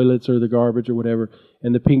the toilets or the garbage or whatever,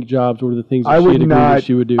 and the pink jobs were the things that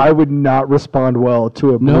she would do. I would not respond well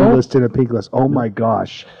to a blue list and a pink list. Oh my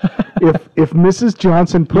gosh! if Mrs.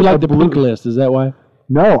 Johnson put the pink list, is that why?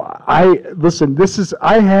 No, listen.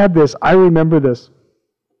 I had this. I remember this.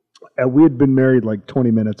 And we had been married like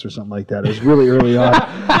 20 minutes or something like that. It was really early on.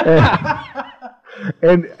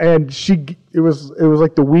 and it was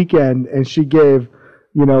like the weekend, and she gave,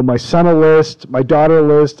 my son a list, my daughter a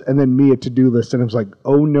list, and then me a to-do list. And I was like,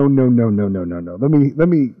 oh, no. Let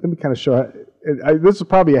me kind of show this is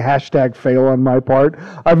probably a hashtag fail on my part.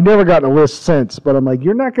 I've never gotten a list since, but I'm like,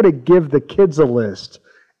 you're not going to give the kids a list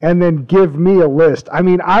and then give me a list. I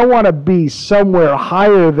mean, I want to be somewhere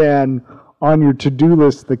higher than on your to-do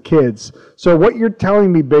list, the kids. So what you're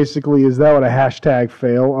telling me basically is that what a hashtag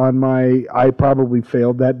fail on I probably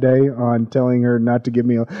failed that day on telling her not to give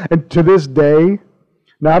me and to this day,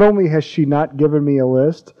 not only has she not given me a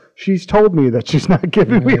list, she's told me that she's not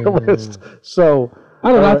giving me a list. So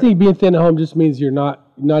I don't know. I think being thin at home just means you're not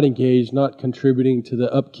engaged, not contributing to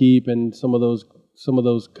the upkeep and some of those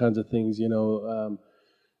kinds of things,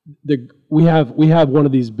 we have one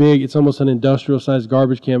of these big, it's almost an industrial sized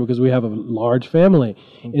garbage can because we have a large family,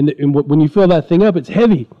 and when you fill that thing up, it's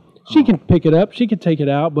heavy. She can pick it up, she can take it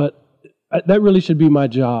out, but that really should be my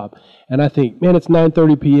job. And I think, man, it's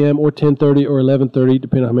 9:30 p.m. or 10:30 or 11:30,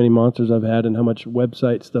 depending on how many monsters I've had and how much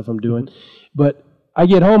website stuff I'm doing. But I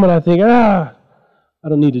get home and I think, I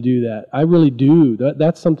don't need to do that. I really do.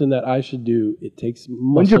 That's something that I should do. It takes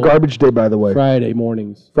muscle. When's your garbage day, by the way? Friday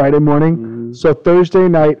mornings. Friday morning? Mm-hmm. So Thursday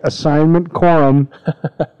night, assignment quorum.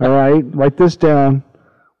 All right, write this down.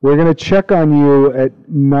 We're going to check on you at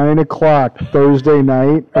 9 o'clock Thursday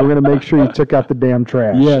night. And we're going to make sure you took out the damn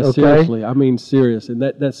trash. Yeah, okay? Seriously. I mean, serious. And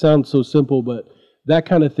that sounds so simple, but that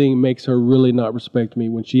kind of thing makes her really not respect me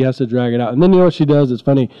when she has to drag it out. And then you know what she does? It's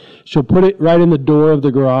funny. She'll put it right in the door of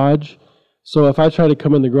the garage, So if I try to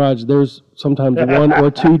come in the garage, there's sometimes one or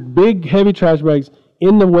two big, heavy trash bags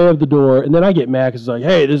in the way of the door, and then I get mad because it's like,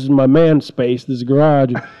 hey, this is my man space, this is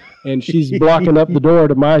garage, and she's blocking up the door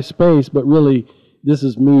to my space, but really, this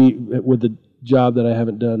is me with the job that I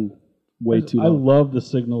haven't done way too long. I love the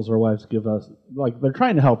signals our wives give us. Like, they're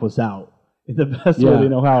trying to help us out in the best way they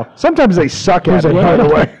know how. Sometimes they suck at it, by the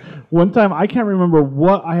way. One time, I can't remember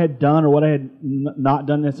what I had done or what I had not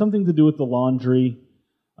done. It had something to do with the laundry.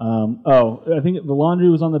 I think the laundry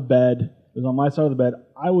was on the bed. It was on my side of the bed.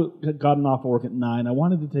 I had gotten off of work at 9. I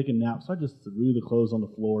wanted to take a nap, so I just threw the clothes on the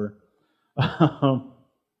floor.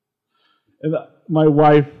 And my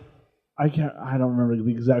wife, I don't remember the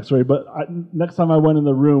exact story, but next time I went in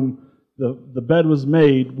the room, the bed was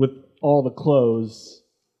made with all the clothes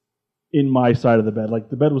in my side of the bed. Like,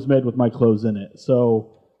 the bed was made with my clothes in it.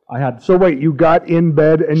 So I had. So wait, you got in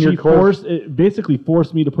bed and your clothes? It basically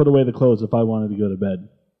forced me to put away the clothes if I wanted to go to bed.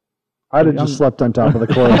 I'd have just slept on top of the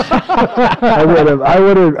clothes. I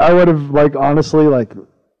would have, like, honestly, like,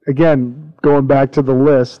 again, going back to the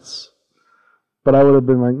lists, but I would have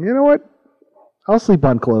been like, you know what? I'll sleep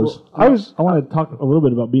on clothes. Well, I want to talk a little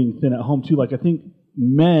bit about being thin at home too. Like, I think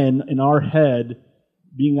men in our head,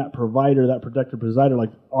 being that provider, that protector, presider,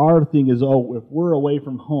 like, our thing is, if we're away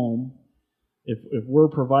from home, if we're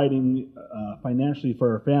providing financially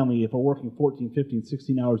for our family, if we're working 14, 15,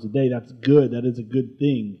 16 hours a day, that's good. That is a good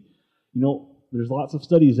thing. You know, there's lots of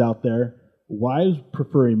studies out there. Wives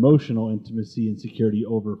prefer emotional intimacy and security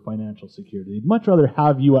over financial security. They'd much rather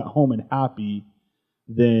have you at home and happy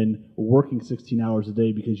than working 16 hours a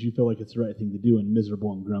day because you feel like it's the right thing to do and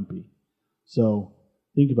miserable and grumpy. So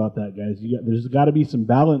think about that, guys. There's got to be some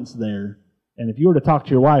balance there. And if you were to talk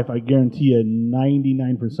to your wife, I guarantee you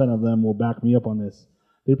 99% of them will back me up on this.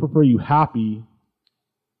 They prefer you happy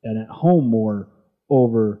and at home more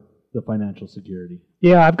over the financial security.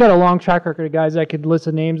 Yeah, I've got a long track record of guys I could list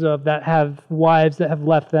the names of that have wives that have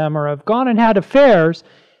left them or have gone and had affairs.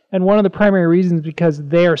 And one of the primary reasons is because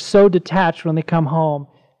they are so detached when they come home.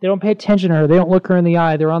 They don't pay attention to her. They don't look her in the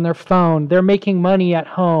eye. They're on their phone. They're making money at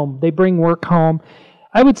home. They bring work home.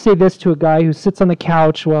 I would say this to a guy who sits on the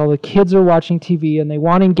couch while the kids are watching TV and they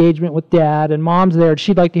want engagement with dad and mom's there and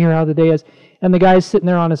she'd like to hear how the day is. And the guy's sitting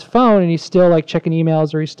there on his phone and he's still like checking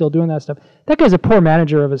emails or he's still doing that stuff. That guy's a poor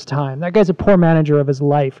manager of his time. That guy's a poor manager of his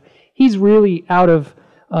life. He's really out of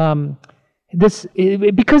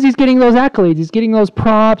because he's getting those accolades. He's getting those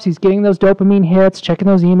props. He's getting those dopamine hits, checking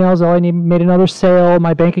those emails. Oh, I made another sale.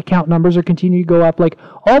 My bank account numbers are continuing to go up. Like,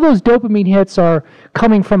 all those dopamine hits are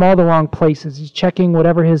coming from all the wrong places. He's checking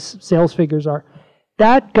whatever his sales figures are.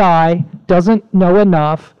 That guy doesn't know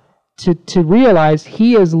enough to realize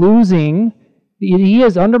he is losing. He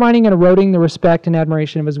is undermining and eroding the respect and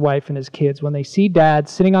admiration of his wife and his kids when they see dad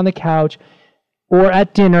sitting on the couch or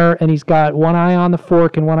at dinner and he's got one eye on the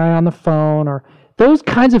fork and one eye on the phone, or those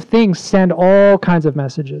kinds of things send all kinds of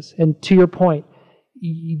messages. And to your point,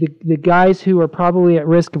 the guys who are probably at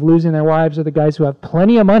risk of losing their wives are the guys who have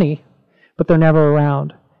plenty of money, but they're never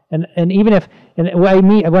around. And even if, and what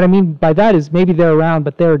I mean by that is maybe they're around,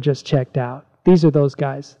 but they're just checked out. These are those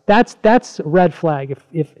guys. That's a red flag.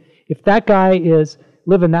 If that guy is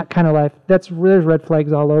living that kind of life, there's red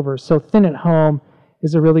flags all over. So thin at home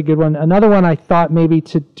is a really good one. Another one I thought maybe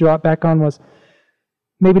to drop back on was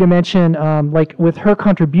maybe to mention, like with her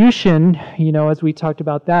contribution, as we talked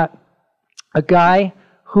about that, a guy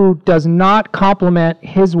who does not compliment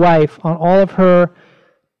his wife on all of her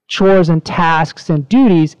chores and tasks and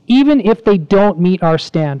duties, even if they don't meet our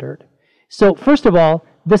standard. So first of all,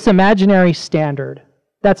 this imaginary standard,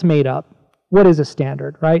 that's made up. What is a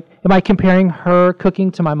standard, right? Am I comparing her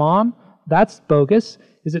cooking to my mom? That's bogus.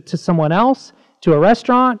 Is it to someone else? To a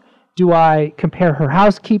restaurant? Do I compare her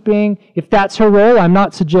housekeeping? If that's her role, I'm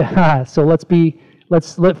not full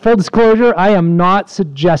disclosure, I am not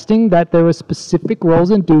suggesting that there are specific roles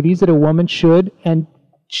and duties that a woman should and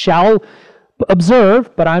shall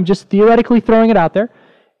observe, but I'm just theoretically throwing it out there.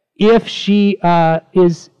 If she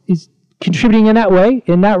is contributing in that way,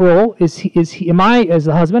 in that role, am I, as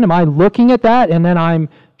the husband, am I looking at that and then I'm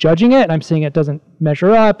judging it and I'm saying it doesn't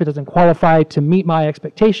measure up, it doesn't qualify to meet my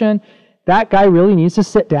expectation? That guy really needs to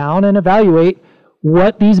sit down and evaluate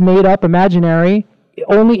what these made-up, imaginary,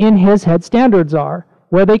 only in his head standards are,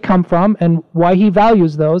 where they come from, and why he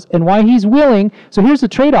values those, and why he's willing. So here's the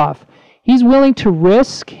trade-off. He's willing to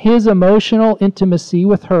risk his emotional intimacy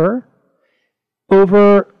with her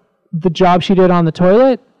over the job she did on the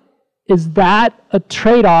toilet. Is that a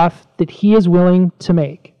trade-off that he is willing to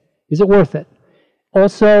make? Is it worth it?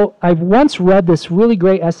 Also, I've once read this really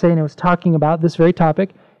great essay, and it was talking about this very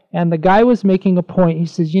topic, and the guy was making a point. He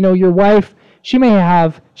says, your wife she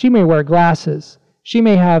may wear glasses. She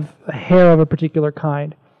may have hair of a particular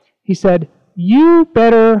kind. He said, you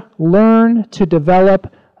better learn to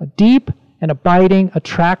develop a deep and abiding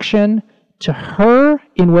attraction to her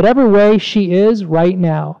in whatever way she is right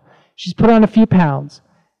now. She's put on a few pounds.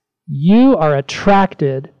 You are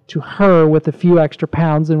attracted to her with a few extra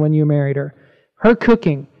pounds than when you married her. Her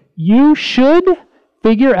cooking. You should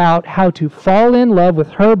figure out how to fall in love with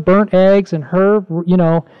her burnt eggs and her,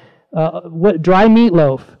 dry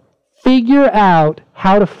meatloaf. Figure out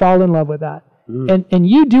how to fall in love with that. And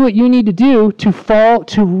you do what you need to do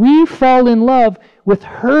to re-fall in love with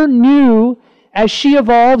her new, as she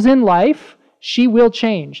evolves in life, she will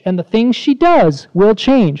change. And the things she does will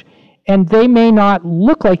change. And they may not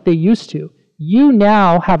look like they used to. You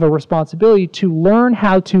now have a responsibility to learn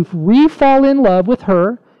how to re-fall in love with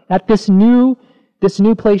her at this new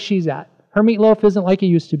place she's at. Her meatloaf isn't like it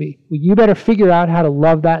used to be. Well, you better figure out how to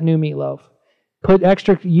love that new meatloaf.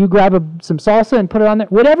 You grab some salsa and put it on there.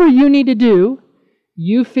 Whatever you need to do,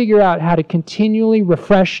 you figure out how to continually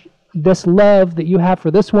refresh this love that you have for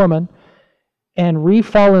this woman and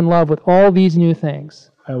re-fall in love with all these new things.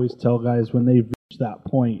 I always tell guys when they've reached that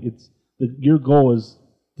point, your goal is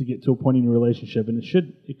to get to a point in your relationship, and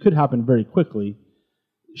it could happen very quickly.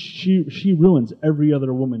 She ruins every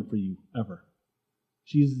other woman for you ever.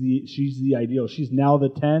 She's the ideal. She's now the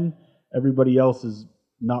 10. Everybody else is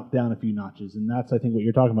knocked down a few notches, and that's I think what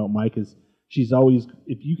you're talking about, Mike. Is she's always,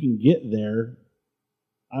 if you can get there,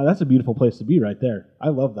 that's a beautiful place to be right there. I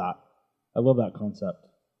love that. I love that concept.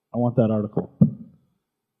 I want that article.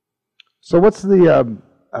 So what's the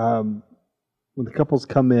when the couples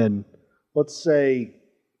come in? Let's say,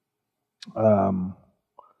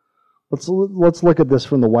 let's look at this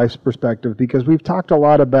from the wife's perspective, because we've talked a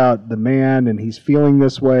lot about the man and he's feeling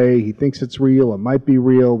this way. He thinks it's real. It might be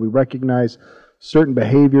real. We recognize certain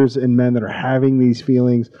behaviors in men that are having these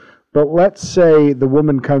feelings. But let's say the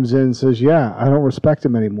woman comes in and says, "Yeah, I don't respect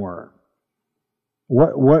him anymore."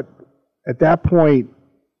 What at that point?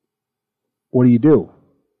 What do?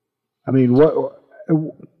 I mean, what?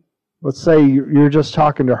 Let's say you're just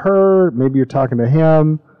talking to her. Maybe you're talking to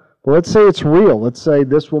him. But let's say it's real. Let's say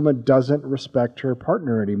this woman doesn't respect her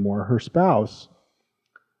partner anymore, her spouse.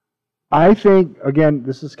 I think, again,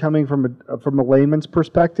 this is coming from a layman's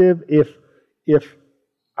perspective. If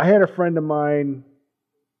I had a friend of mine,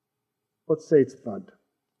 let's say it's Thunt.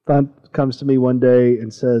 Thunt comes to me one day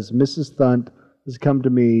and says, Mrs. Thunt has come to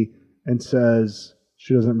me and says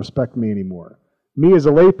she doesn't respect me anymore. Me as a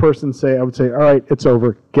layperson I would say, all right, it's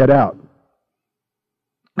over, get out.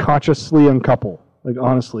 Consciously uncouple. Like,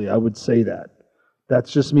 honestly, I would say that.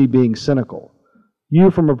 That's just me being cynical.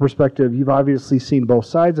 You, from a perspective, you've obviously seen both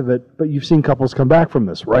sides of it, but you've seen couples come back from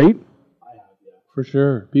this, right? I have, yeah. For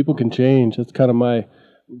sure. People can change. That's kind of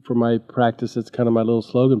for my practice, that's kind of my little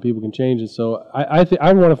slogan, people can change. And so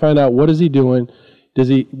I want to find out, what is he doing?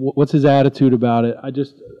 What's his attitude about it? I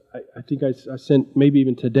think I sent, maybe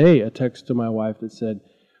even today, a text to my wife that said,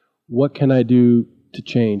 what can I do to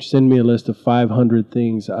change? Send me a list of 500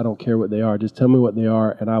 things. I don't care what they are. Just tell me what they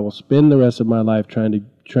are, and I will spend the rest of my life trying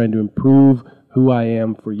to improve who I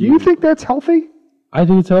am for you. Do you think that's healthy? I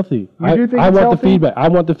think it's healthy. You do think I it's want healthy? the feedback. I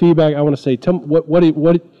want the feedback. I want to say, tell me, what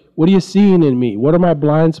are you seeing in me? What are my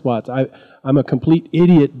blind spots? I'm a complete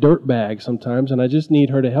idiot dirtbag sometimes, and I just need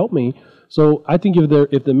her to help me. So I think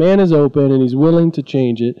if the man is open and he's willing to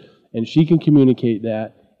change it, and she can communicate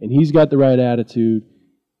that, and he's got the right attitude,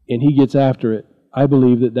 and he gets after it, I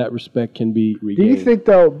believe that respect can be regained. Do you think,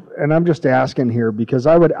 though, and I'm just asking here, because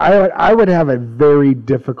I would have a very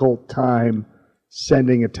difficult time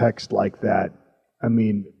sending a text like that. I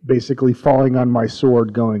mean, basically falling on my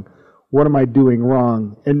sword going, what am I doing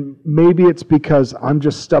wrong? And maybe it's because I'm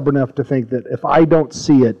just stubborn enough to think that if I don't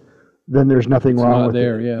see it, then there's nothing wrong with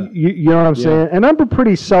it. Yeah. You know what I'm saying? And I'm a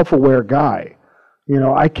pretty self-aware guy. You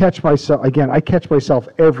know, I catch myself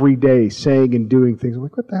every day saying and doing things. I'm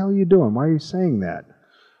like, what the hell are you doing? Why are you saying that?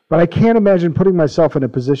 But I can't imagine putting myself in a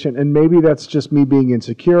position, and maybe that's just me being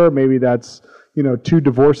insecure. Maybe that's, 2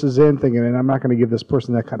 divorces in, thinking, and I'm not going to give this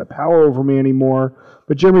person that kind of power over me anymore.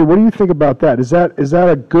 But Jeremy, what do you think about that? Is that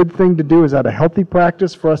a good thing to do? Is that a healthy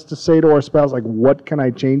practice for us to say to our spouse, like, what can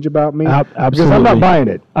I change about me? Absolutely. Because I'm not buying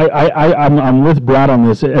it. I'm with Brad on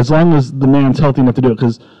this, as long as the man's healthy enough to do it.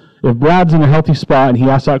 Because if Brad's in a healthy spot and he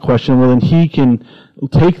asks that question, well, then he can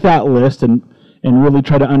take that list and really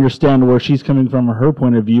try to understand where she's coming from or her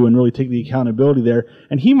point of view and really take the accountability there.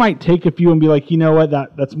 And he might take a few and be like, you know what,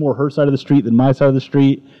 that's more her side of the street than my side of the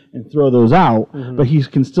street, and throw those out. Mm-hmm. But he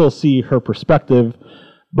can still see her perspective.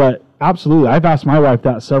 But absolutely, I've asked my wife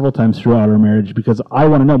that several times throughout our marriage, because I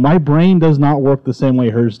want to know. My brain does not work the same way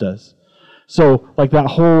hers does. So, like that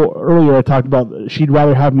whole earlier I talked about, she'd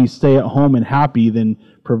rather have me stay at home and happy than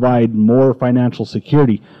provide more financial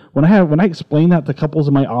security. When I explain that to couples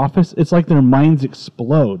in my office, it's like their minds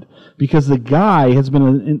explode because the guy has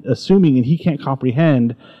been assuming and he can't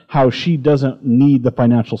comprehend how she doesn't need the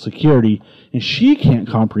financial security, and she can't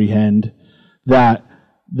comprehend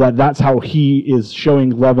that's how he is showing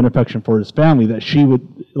love and affection for his family, that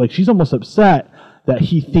she's almost upset that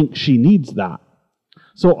he thinks she needs that.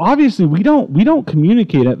 So obviously we don't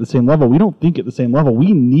communicate at the same level. We don't think at the same level.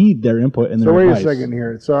 We need their input and their advice. So wait a second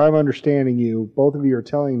here. So I'm understanding you. Both of you are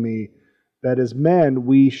telling me that as men,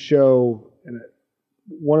 we show, and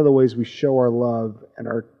one of the ways we show our love and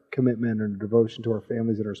our commitment and devotion to our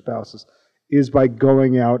families and our spouses is by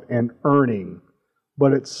going out and earning.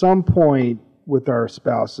 But at some point with our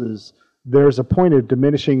spouses, there's a point of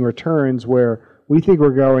diminishing returns where we think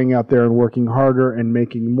we're going out there and working harder and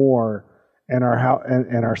making more. And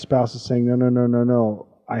our spouse is saying, no,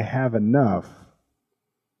 I have enough.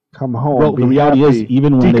 Come home. Well, the reality is,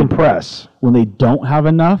 even when decompress. When they don't have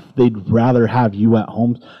enough, they'd rather have you at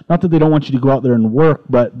home. Not that they don't want you to go out there and work,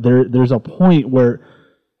 but there's a point where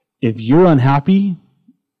if you're unhappy,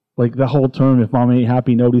 like the whole term, if mom ain't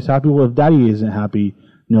happy, nobody's happy. Well, if daddy isn't happy,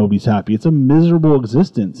 nobody's happy. It's a miserable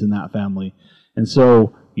existence in that family. And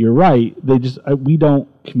so you're right. We don't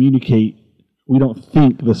communicate. We don't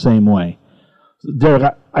think the same way.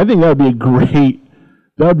 Derek, I think that would be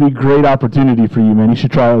a great opportunity for you, man. You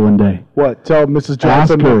should try it one day. What? Tell Mrs.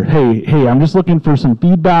 Johnson. Ask her, hey, I'm just looking for some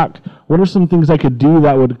feedback. What are some things I could do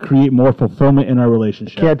that would create more fulfillment in our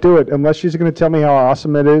relationship? Can't do it unless she's going to tell me how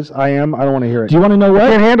awesome it is. I don't want to hear it. Do you want to know what? I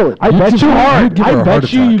can't handle it. I bet too hard. I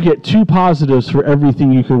bet you get 2 positives for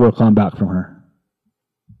everything you could work on back from her.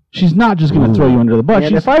 She's not just going to throw you under the bus.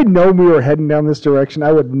 And if I'd known we were heading down this direction,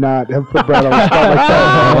 I would not have put Brad on the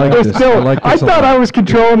spot like that. I thought I was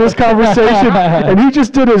controlling this conversation, and he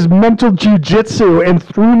just did his mental jujitsu and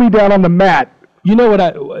threw me down on the mat. You know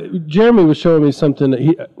what? Jeremy was showing me something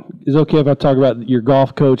that is okay if I talk about your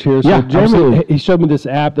golf coach here. So yeah, Jeremy, absolutely. He showed me this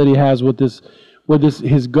app that he has with this, where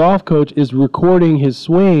his golf coach is recording his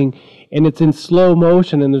swing, and it's in slow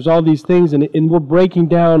motion, and there's all these things, and we're breaking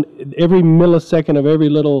down every millisecond of every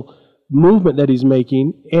little movement that he's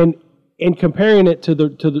making, and comparing it to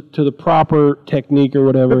the proper technique or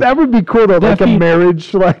whatever. But that would be cool though, like a marriage,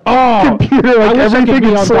 computer, like everything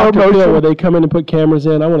in slow motion. Where they come in and put cameras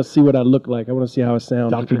in. I want to see what I look like. I want to see how I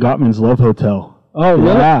sound. Dr. Gottman's Love Hotel. Oh,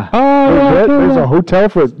 really? Yeah. There's a hotel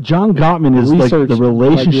for John Gottman is like the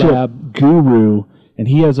relationship guru, and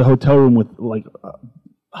he has a hotel room with like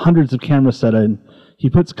hundreds of cameras set in. He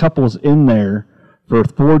puts couples in there for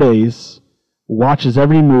 4 days, watches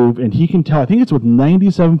every move, and he can tell, I think it's with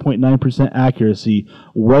 97.9% accuracy,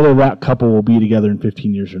 whether that couple will be together in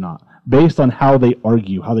 15 years or not, based on how they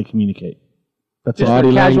argue, how they communicate. That's body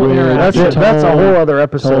language. That's a whole other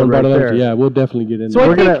episode right there. Yeah, we'll definitely get into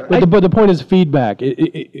So it. But the point is feedback.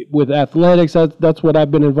 With athletics, that's what I've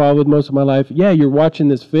been involved with most of my life. Yeah, you're watching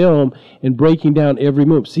this film and breaking down every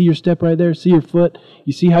move. See your step right there? See your foot?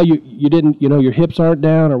 You see how you didn't, your hips aren't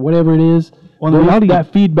down or whatever it is? Well,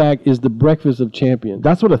 that feedback is the breakfast of champions.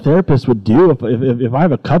 That's what a therapist would do. If I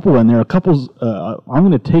have a couple in there, I'm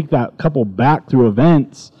going to take that couple back through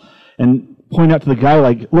events and point out to the guy,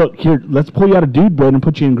 like, look, here, let's pull you out of dude brain and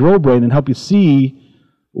put you in girl brain and help you see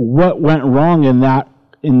what went wrong in that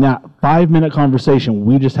 5-minute conversation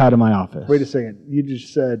we just had in my office. Wait a second. You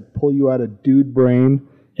just said pull you out of dude brain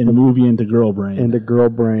and move you into girl brain. Into girl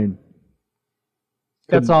brain.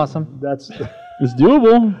 That's awesome. It's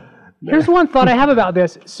doable. Here's one thought I have about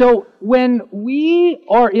this. So when we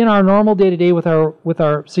are in our normal day-to-day with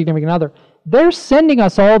our significant other, they're sending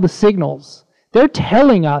us all the signals. They're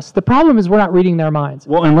telling us. The problem is we're not reading their minds.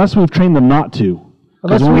 Well, unless we've trained them not to.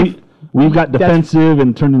 Unless we've got defensive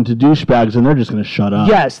and turned into douchebags, and they're just going to shut up.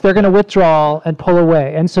 Yes, they're going to withdraw and pull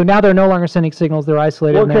away. And so now they're no longer sending signals. They're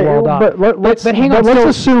isolated and they're walled off. But hang on.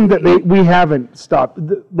 Let's assume that we haven't stopped.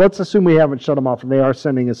 Let's assume we haven't shut them off and they are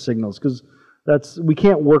sending us signals, because we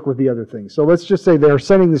can't work with the other things. So let's just say they're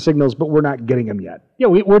sending the signals, but we're not getting them yet. Yeah,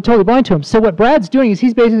 we're totally blind to them. So what Brad's doing is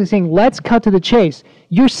he's basically saying, let's cut to the chase.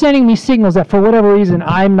 You're sending me signals that for whatever reason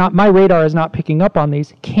my radar is not picking up on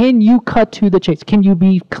these. Can you cut to the chase? Can you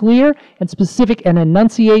be clear and specific and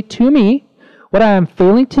enunciate to me what I am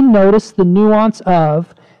failing to notice the nuance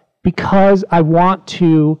of, because I want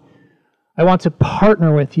to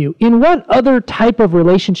partner with you? In what other type of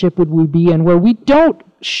relationship would we be in where we don't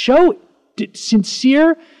show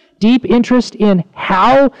sincere, deep interest in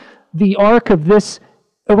how the arc of this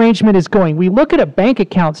arrangement is going. We look at a bank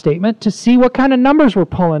account statement to see what kind of numbers we're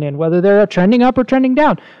pulling in, whether they're trending up or trending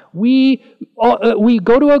down. We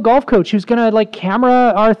go to a golf coach who's going to like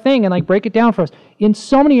camera our thing and like break it down for us. In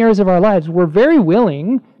so many areas of our lives, we're very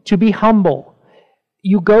willing to be humble.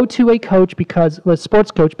 You go to a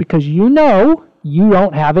sports coach, because you know you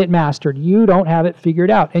don't have it mastered. You don't have it figured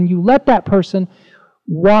out. And you let that person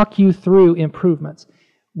walk you through improvements.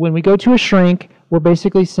 When we go to a shrink, we're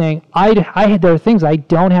basically saying, there are things I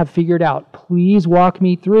don't have figured out. Please walk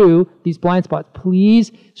me through these blind spots.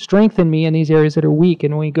 Please strengthen me in these areas that are weak.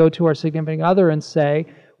 And when we go to our significant other and say,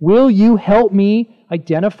 will you help me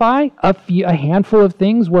identify a handful of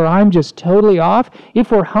things where I'm just totally off?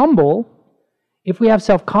 If we're humble, if we have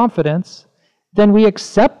self-confidence, then we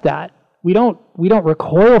accept that. We don't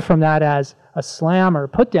recoil from that as a slam or a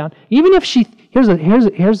put down. Even if she,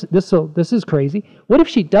 this is crazy. What if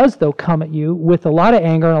she does though come at you with a lot of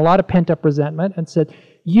anger and a lot of pent up resentment and said,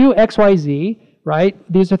 you XYZ, right?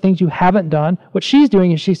 These are things you haven't done. What she's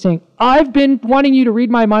doing is she's saying, I've been wanting you to read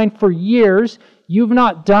my mind for years. You've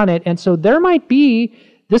not done it. And so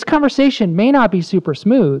this conversation may not be super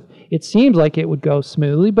smooth. It seems like it would go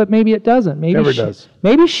smoothly, but maybe it doesn't.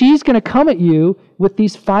 Maybe she's going to come at you with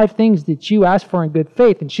these 5 things that you asked for in good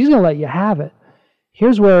faith, and she's going to let you have it.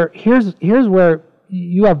 Here's where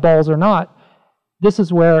you have balls or not. This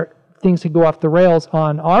is where things could go off the rails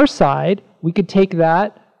on our side. We could take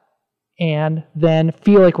that and then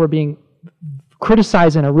feel like we're being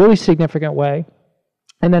criticized in a really significant way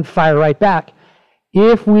and then fire right back.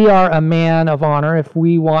 If we are a man of honor, if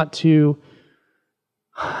we want to,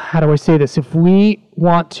 how do I say this? If we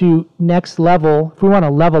want to next level, if we want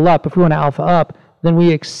to level up, if we want to alpha up, then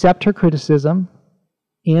we accept her criticism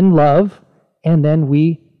in love, and then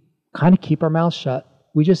we kind of keep our mouths shut.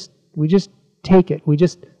 We just take it. We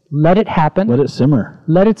just let it happen. Let it simmer.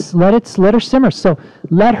 Let her simmer. So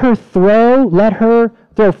let her throw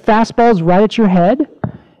fastballs right at your head,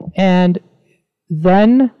 and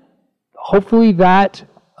then hopefully that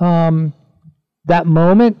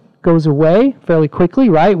moment goes away fairly quickly,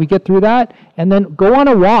 right? We get through that, and then go on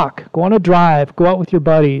a walk, go on a drive, go out with your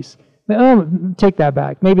buddies. Take that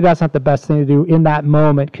back. Maybe that's not the best thing to do in that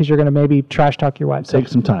moment because you're going to maybe trash talk your wife. Take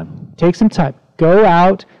some time. Take some time. Go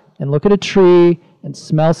out and look at a tree and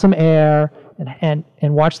smell some air and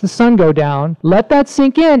watch the sun go down. Let that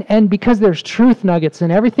sink in, and because there's truth nuggets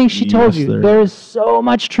in everything she told you, there is so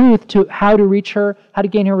much truth to how to reach her, how to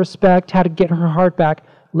gain her respect, how to get her heart back.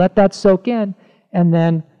 Let that soak in, and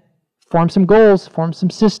then form some goals, form some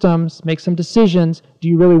systems, make some decisions. Do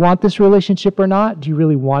you really want this relationship or not? Do you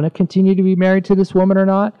really want to continue to be married to this woman or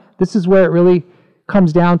not? This is where it really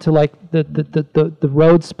comes down to like the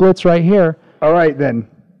road splits right here. All right, then.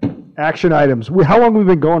 Action items. How long have we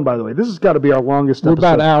been going, by the way? This has got to be our longest episode.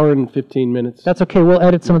 We're about an hour and 15 minutes. That's okay. We'll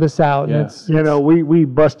edit some of this out. Yeah. We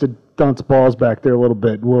busted Dunt's balls back there a little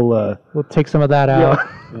bit. We'll take some of that out.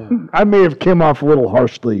 Yeah. I may have come off a little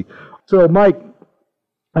harshly. So, Mike,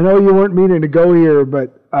 I know you weren't meaning to go here,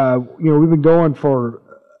 but we've been going for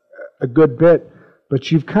a good bit,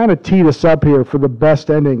 but you've kind of teed us up here for the best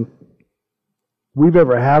ending we've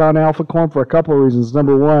ever had on Alpha Quorum for a couple of reasons.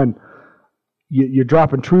 Number one, you're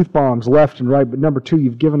dropping truth bombs left and right, but number two,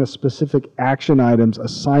 you've given us specific action items,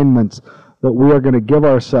 assignments that we are going to give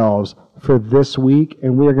ourselves for this week,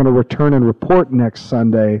 and we are going to return and report next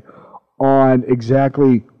Sunday on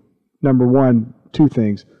exactly, number one, 2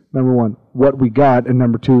 things. Number one, what we got, and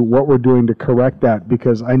number two, what we're doing to correct that,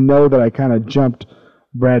 because I know that I kind of jumped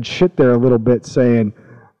Brad's shit there a little bit saying,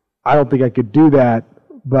 I don't think I could do that,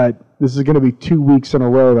 but this is going to be 2 weeks in a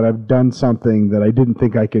row that I've done something that I didn't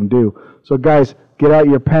think I can do. So guys, get out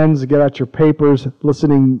your pens, get out your papers.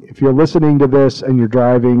 If you're listening to this and you're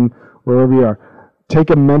driving, wherever you are,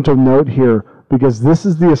 take a mental note here, because this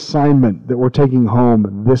is the assignment that we're taking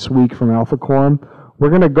home this week from Alpha Quorum. We're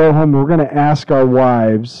going to go home and we're going to ask our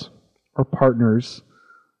wives, our partners,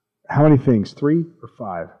 how many things? 3 or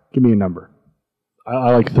 5? Give me a number.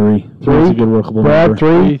 I like 3. 3 is a good workable Brad,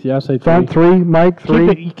 number. 3. Yeah, I'll say 3. Front 3. Mike,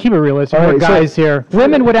 3. Keep it realistic. All We're right, guys here.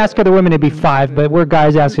 Women would ask other women to be 5, but we're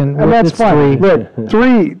guys asking. And that's fine. 3. Look,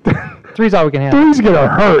 3. 3's all we can handle. 3's going to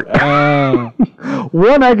hurt.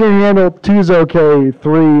 1 I can handle. 2's okay.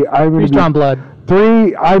 3, I'm going to drawn blood.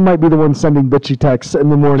 3, I might be the one sending bitchy texts in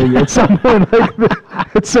the morning at some point.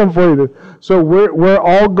 At some point. So we're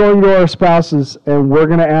all going to our spouses, and we're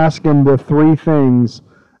going to ask them the 3 things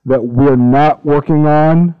that we're not working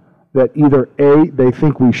on, that either A, they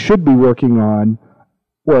think we should be working on,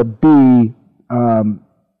 or B,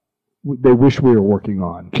 they wish we were working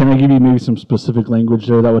on. Can I give you maybe some specific language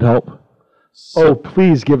there that would help? Oh,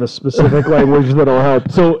 please give us specific language that'll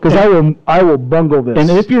help. So, because I will bungle this. And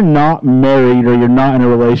if you're not married or you're not in a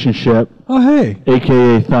relationship, Oh, hey.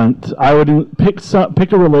 aka Thunt, I would pick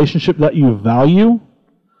a relationship that you value,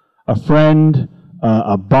 a friend,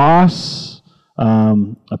 a boss,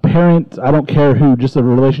 a parent, I don't care who, just a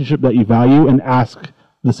relationship that you value, and ask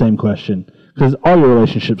the same question. Because all your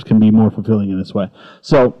relationships can be more fulfilling in this way.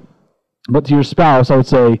 So, but to your spouse, I would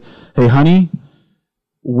say, hey, honey,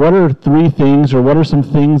 what are 3 things or what are some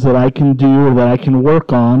things that I can do or that I can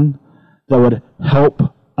work on that would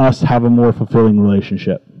help us have a more fulfilling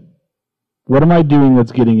relationship? What am I doing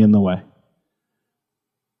that's getting in the way?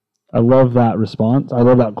 I love that response. I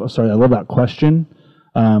love that question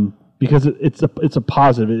because it's a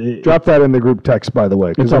positive. Drop that in the group text, by the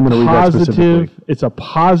way, because I'm going to read that specifically. It's a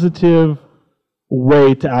positive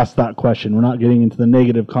way to ask that question. We're not getting into the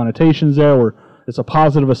negative connotations there. It's a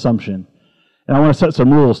positive assumption. And I want to set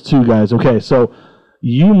some rules too, guys. Okay, so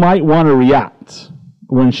you might want to react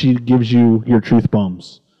when she gives you your truth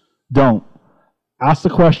bombs. Don't. Ask the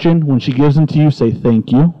question. When she gives them to you, say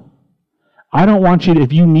thank you. I don't want you to,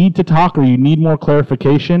 if you need to talk or you need more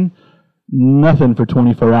clarification, nothing for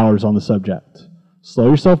 24 hours on the subject.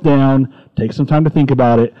 Slow yourself down, take some time to think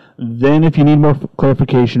about it. Then if you need more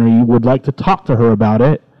clarification or you would like to talk to her about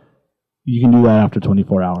it, you can do that after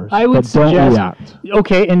 24 hours. I would but don't suggest, react.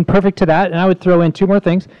 Okay, and perfect to that, and I would throw in 2 more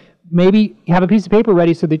things. Maybe have a piece of paper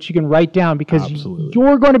ready so that you can write down, because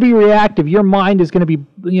you're going to be reactive. Your mind is going to be,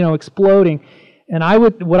 exploding. And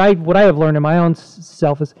what I have learned in my own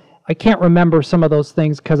self is I can't remember some of those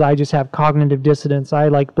things because I just have cognitive dissonance. I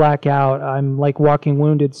black out. I'm like walking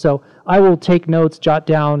wounded. So I will take notes, jot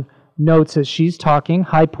down notes as she's talking,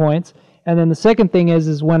 high points. And then the second thing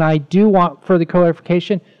is when I do want further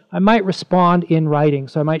clarification, I might respond in writing.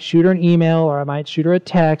 So I might shoot her an email or I might shoot her a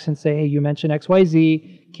text and say, hey, you mentioned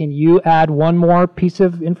XYZ. Can you add one more piece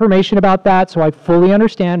of information about that so I fully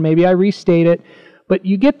understand? Maybe I restate it. But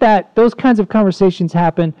you get that, those kinds of conversations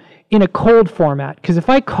happen in a cold format. Because if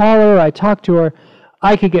I call her or I talk to her,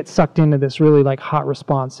 I could get sucked into this really hot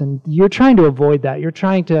response. And you're trying to avoid that. You're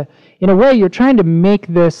trying to, in a way, you're trying to make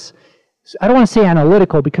this, I don't want to say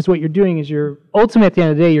analytical, because what you're doing is ultimately at the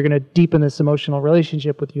end of the day, you're going to deepen this emotional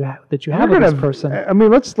relationship that you have with this person. I mean,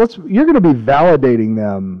 you're going to be validating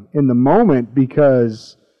them in the moment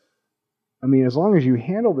because, I mean, as long as you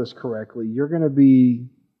handle this correctly, you're going to be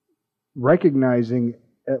recognizing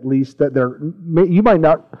at least that you might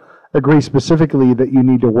not agree specifically that you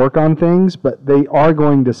need to work on things, but they are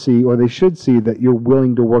going to see, or they should see, that you're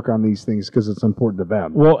willing to work on these things because it's important to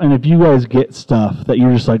them. Well, and if you guys get stuff that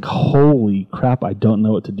you're just like, holy crap, I don't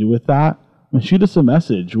know what to do with that, shoot us a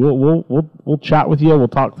message. We'll chat with you. We'll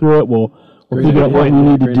talk through it. We'll figure out what we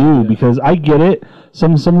need to do, because I get it.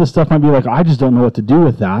 Some of the stuff might be like, I just don't know what to do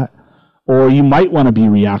with that. Or you might want to be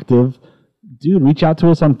reactive. Dude, reach out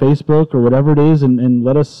to us on Facebook or whatever it is, and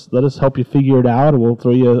let us help you figure it out, or we'll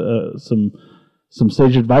throw you some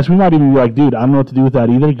sage advice. We might even be like, dude, I don't know what to do with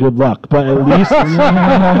that either. Good luck. But at least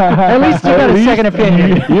at least you got a second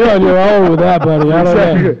opinion. You're on your own with that, buddy. I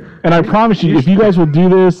don't know. And I promise you, if you guys will do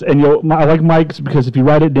this, and I like Mike's, because if you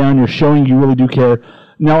write it down, you're showing you really do care.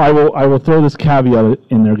 Now, I will throw this caveat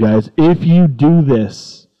in there, guys. If you do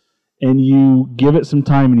this, and you give it some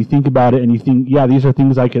time, and you think about it, and you think, yeah, these are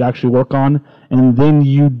things I could actually work on, and then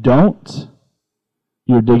you don't,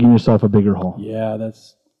 you're digging yourself a bigger hole. Yeah, yep.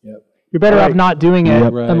 You're better off not doing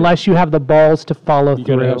it Right. unless you have the balls to follow You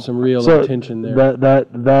through. got to have some real intention there.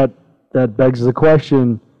 That begs the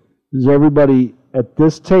question: does everybody at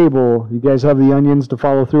this table, you guys have the onions to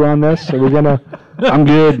follow through on this? Are we gonna? I'm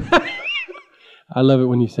good. I love it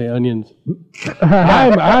when you say onions.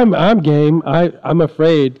 I'm game. I'm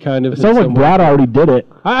afraid, kind of. It sounds like Brad already did it.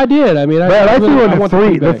 I did. I mean, Brad, I threw in want the 3.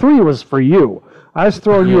 The feedback. 3 was for you. I was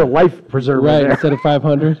throwing you a life preserver Right, there. instead of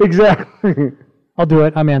 500. Exactly. I'll do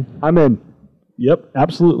it. I'm in. I'm in. Yep,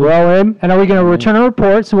 absolutely. We're all in. And are we going to return a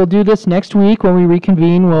report? So we'll do this next week when we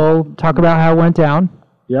reconvene. We'll talk about how it went down.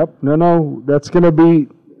 Yep. No. That's going to be.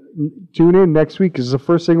 Tune in next week, because the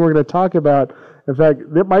first thing we're going to talk about. In fact,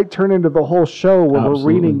 it might turn into the whole show when we're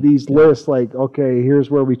reading these lists. Like, okay, here's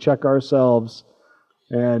where we check ourselves,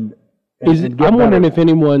 and I'm wondering if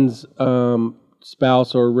anyone's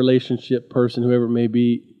spouse or relationship person, whoever it may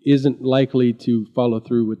be, isn't likely to follow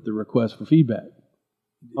through with the request for feedback.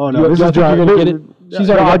 Oh no, This is you're gonna get it. She's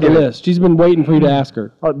already got the list. She's been waiting for you to ask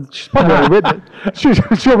her. She's probably already written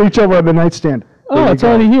it. She'll reach over on the nightstand. Oh, it's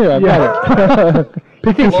already here. I've got it.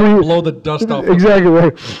 Pick your 3. Blow the dust off.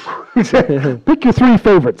 Exactly. Pick your 3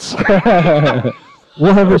 favorites.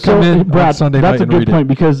 We'll have her come in Brad, on Sunday that's night a and good read point, it.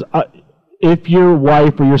 because if your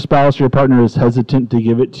wife or your spouse or your partner is hesitant to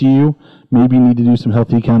give it to you, maybe you need to do some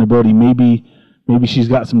healthy accountability. Maybe she's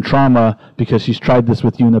got some trauma because she's tried this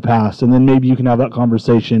with you in the past. And then maybe you can have that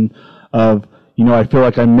conversation of, I feel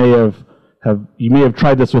like you may have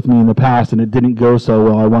tried this with me in the past and it didn't go so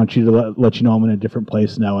well. I want you to let you know I'm in a different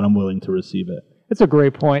place now and I'm willing to receive it. That's a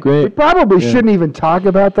great point. We probably shouldn't even talk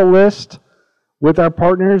about the list with our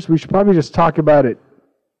partners. We should probably just talk about it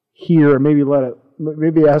here, and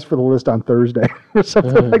maybe ask for the list on Thursday or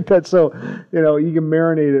something like that. So, you can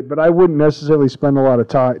marinate it, but I wouldn't necessarily spend a lot of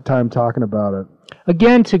time talking about it.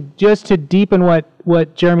 Again, to deepen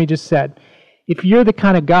what Jeremy just said, if you're the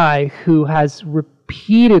kind of guy who has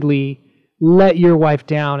repeatedly let your wife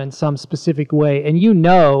down in some specific way, and you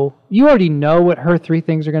already know what her 3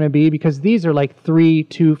 things are going to be, because these are like 3,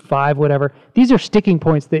 2, 5, whatever. These are sticking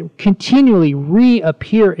points that continually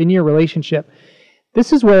reappear in your relationship.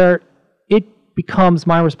 This is where it becomes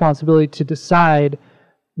my responsibility to decide,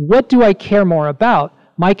 what do I care more about?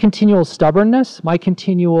 My continual stubbornness, my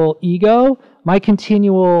continual ego, my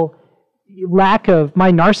continual lack of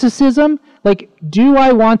my narcissism? Like, do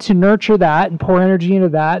I want to nurture that and pour energy into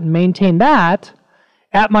that and maintain that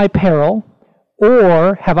at my peril?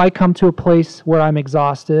 Or have I come to a place where I'm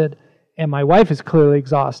exhausted and my wife is clearly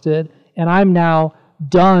exhausted and I'm now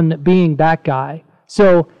done being that guy?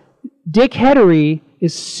 So dickheadery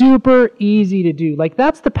is super easy to do. Like,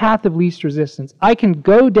 that's the path of least resistance. I can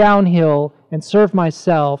go downhill and serve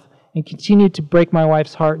myself and continue to break my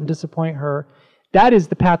wife's heart and disappoint her. That is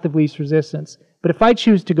the path of least resistance. But if I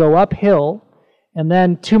choose to go uphill and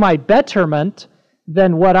then to my betterment,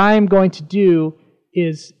 then what I'm going to do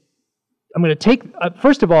is I'm going to take,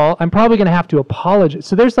 first of all, I'm probably going to have to apologize.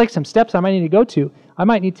 So there's like some steps I might need to go to. I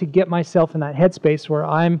might need to get myself in that headspace where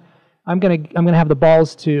I'm going to have the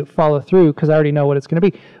balls to follow through, because I already know what it's going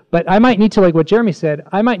to be. But I might need to, like what Jeremy said,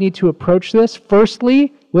 I might need to approach this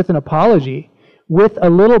firstly with an apology, with a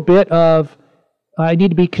little bit of, I need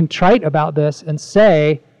to be contrite about this and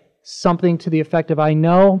say something to the effect of, I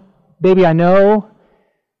know, baby, I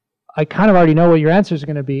kind of already know what your answers are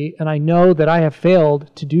going to be, and I know that I have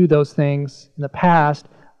failed to do those things in the past.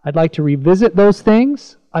 I'd like to revisit those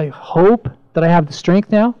things. I hope that I have the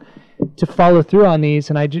strength now to follow through on these,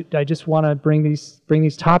 and I just want to bring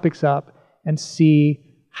these topics up and see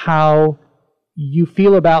how you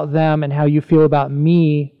feel about them and how you feel about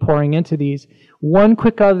me pouring into these. One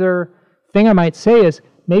quick other thing I might say is,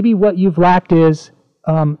 maybe what you've lacked is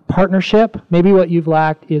partnership. Maybe what you've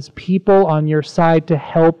lacked is people on your side to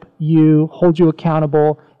help you, hold you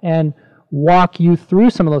accountable, and walk you through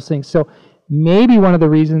some of those things. So maybe one of the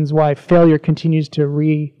reasons why failure continues to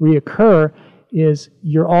reoccur is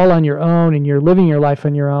you're all on your own and you're living your life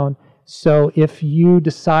on your own. So if you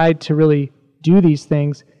decide to really do these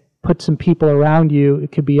things, put some people around you.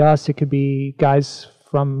 It could be us, it could be guys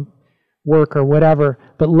from work or whatever,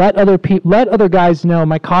 but let other guys know.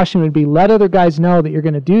 My caution would be, let other guys know that you're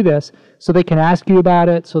going to do this, so they can ask you about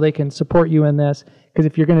it, so they can support you in this. Because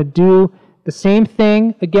if you're going to do the same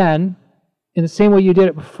thing again in the same way you did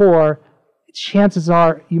it before, chances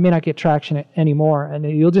are you may not get traction anymore, and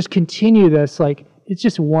you'll just continue this like it's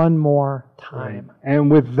just one more time. Right. And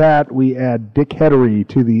with that, we add dickheadery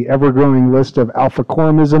to the ever-growing list of alpha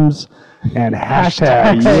quorumisms and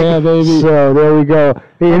hashtags. Yeah, baby. So there we go.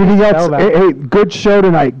 Hey, anything else? Hey, good show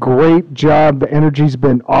tonight. Great job. The energy's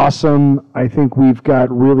been awesome. I think we've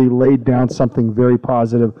got really laid down something very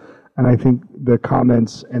positive, and I think the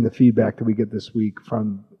comments and the feedback that we get this week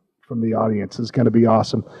from the audience is going to be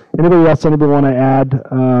awesome. Anybody want to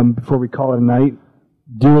add before we call it a night?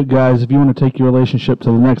 Do it, guys. If you want to take your relationship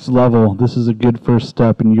to the next level, this is a good first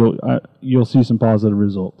step, and you'll see some positive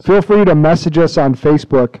results. Feel free to message us on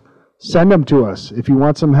Facebook. Send them to us if you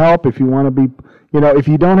want some help. If you want to be, if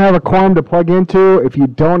you don't have a quorum to plug into, if you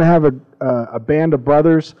don't have a band of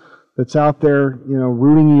brothers that's out there,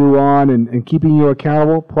 rooting you on and keeping you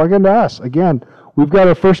accountable, plug into us. Again, we've got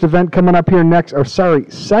our first event coming up here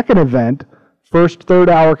second event, third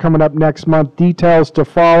hour coming up next month. Details to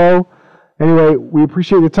follow. Anyway, we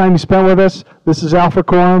appreciate the time you spent with us. This is Alpha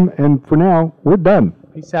Quorum, and for now, we're done.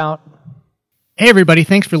 Peace out. Hey, everybody.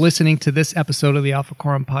 Thanks for listening to this episode of the Alpha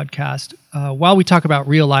Quorum podcast. While we talk about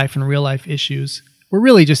real life and real life issues, we're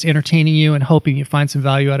really just entertaining you and hoping you find some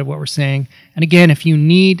value out of what we're saying. And again, if you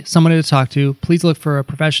need someone to talk to, please look for a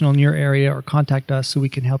professional in your area or contact us so we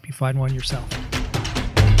can help you find one yourself.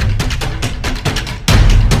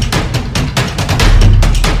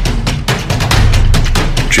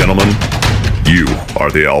 Gentlemen, you are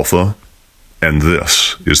the Alpha, and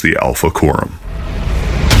this is the Alpha Quorum.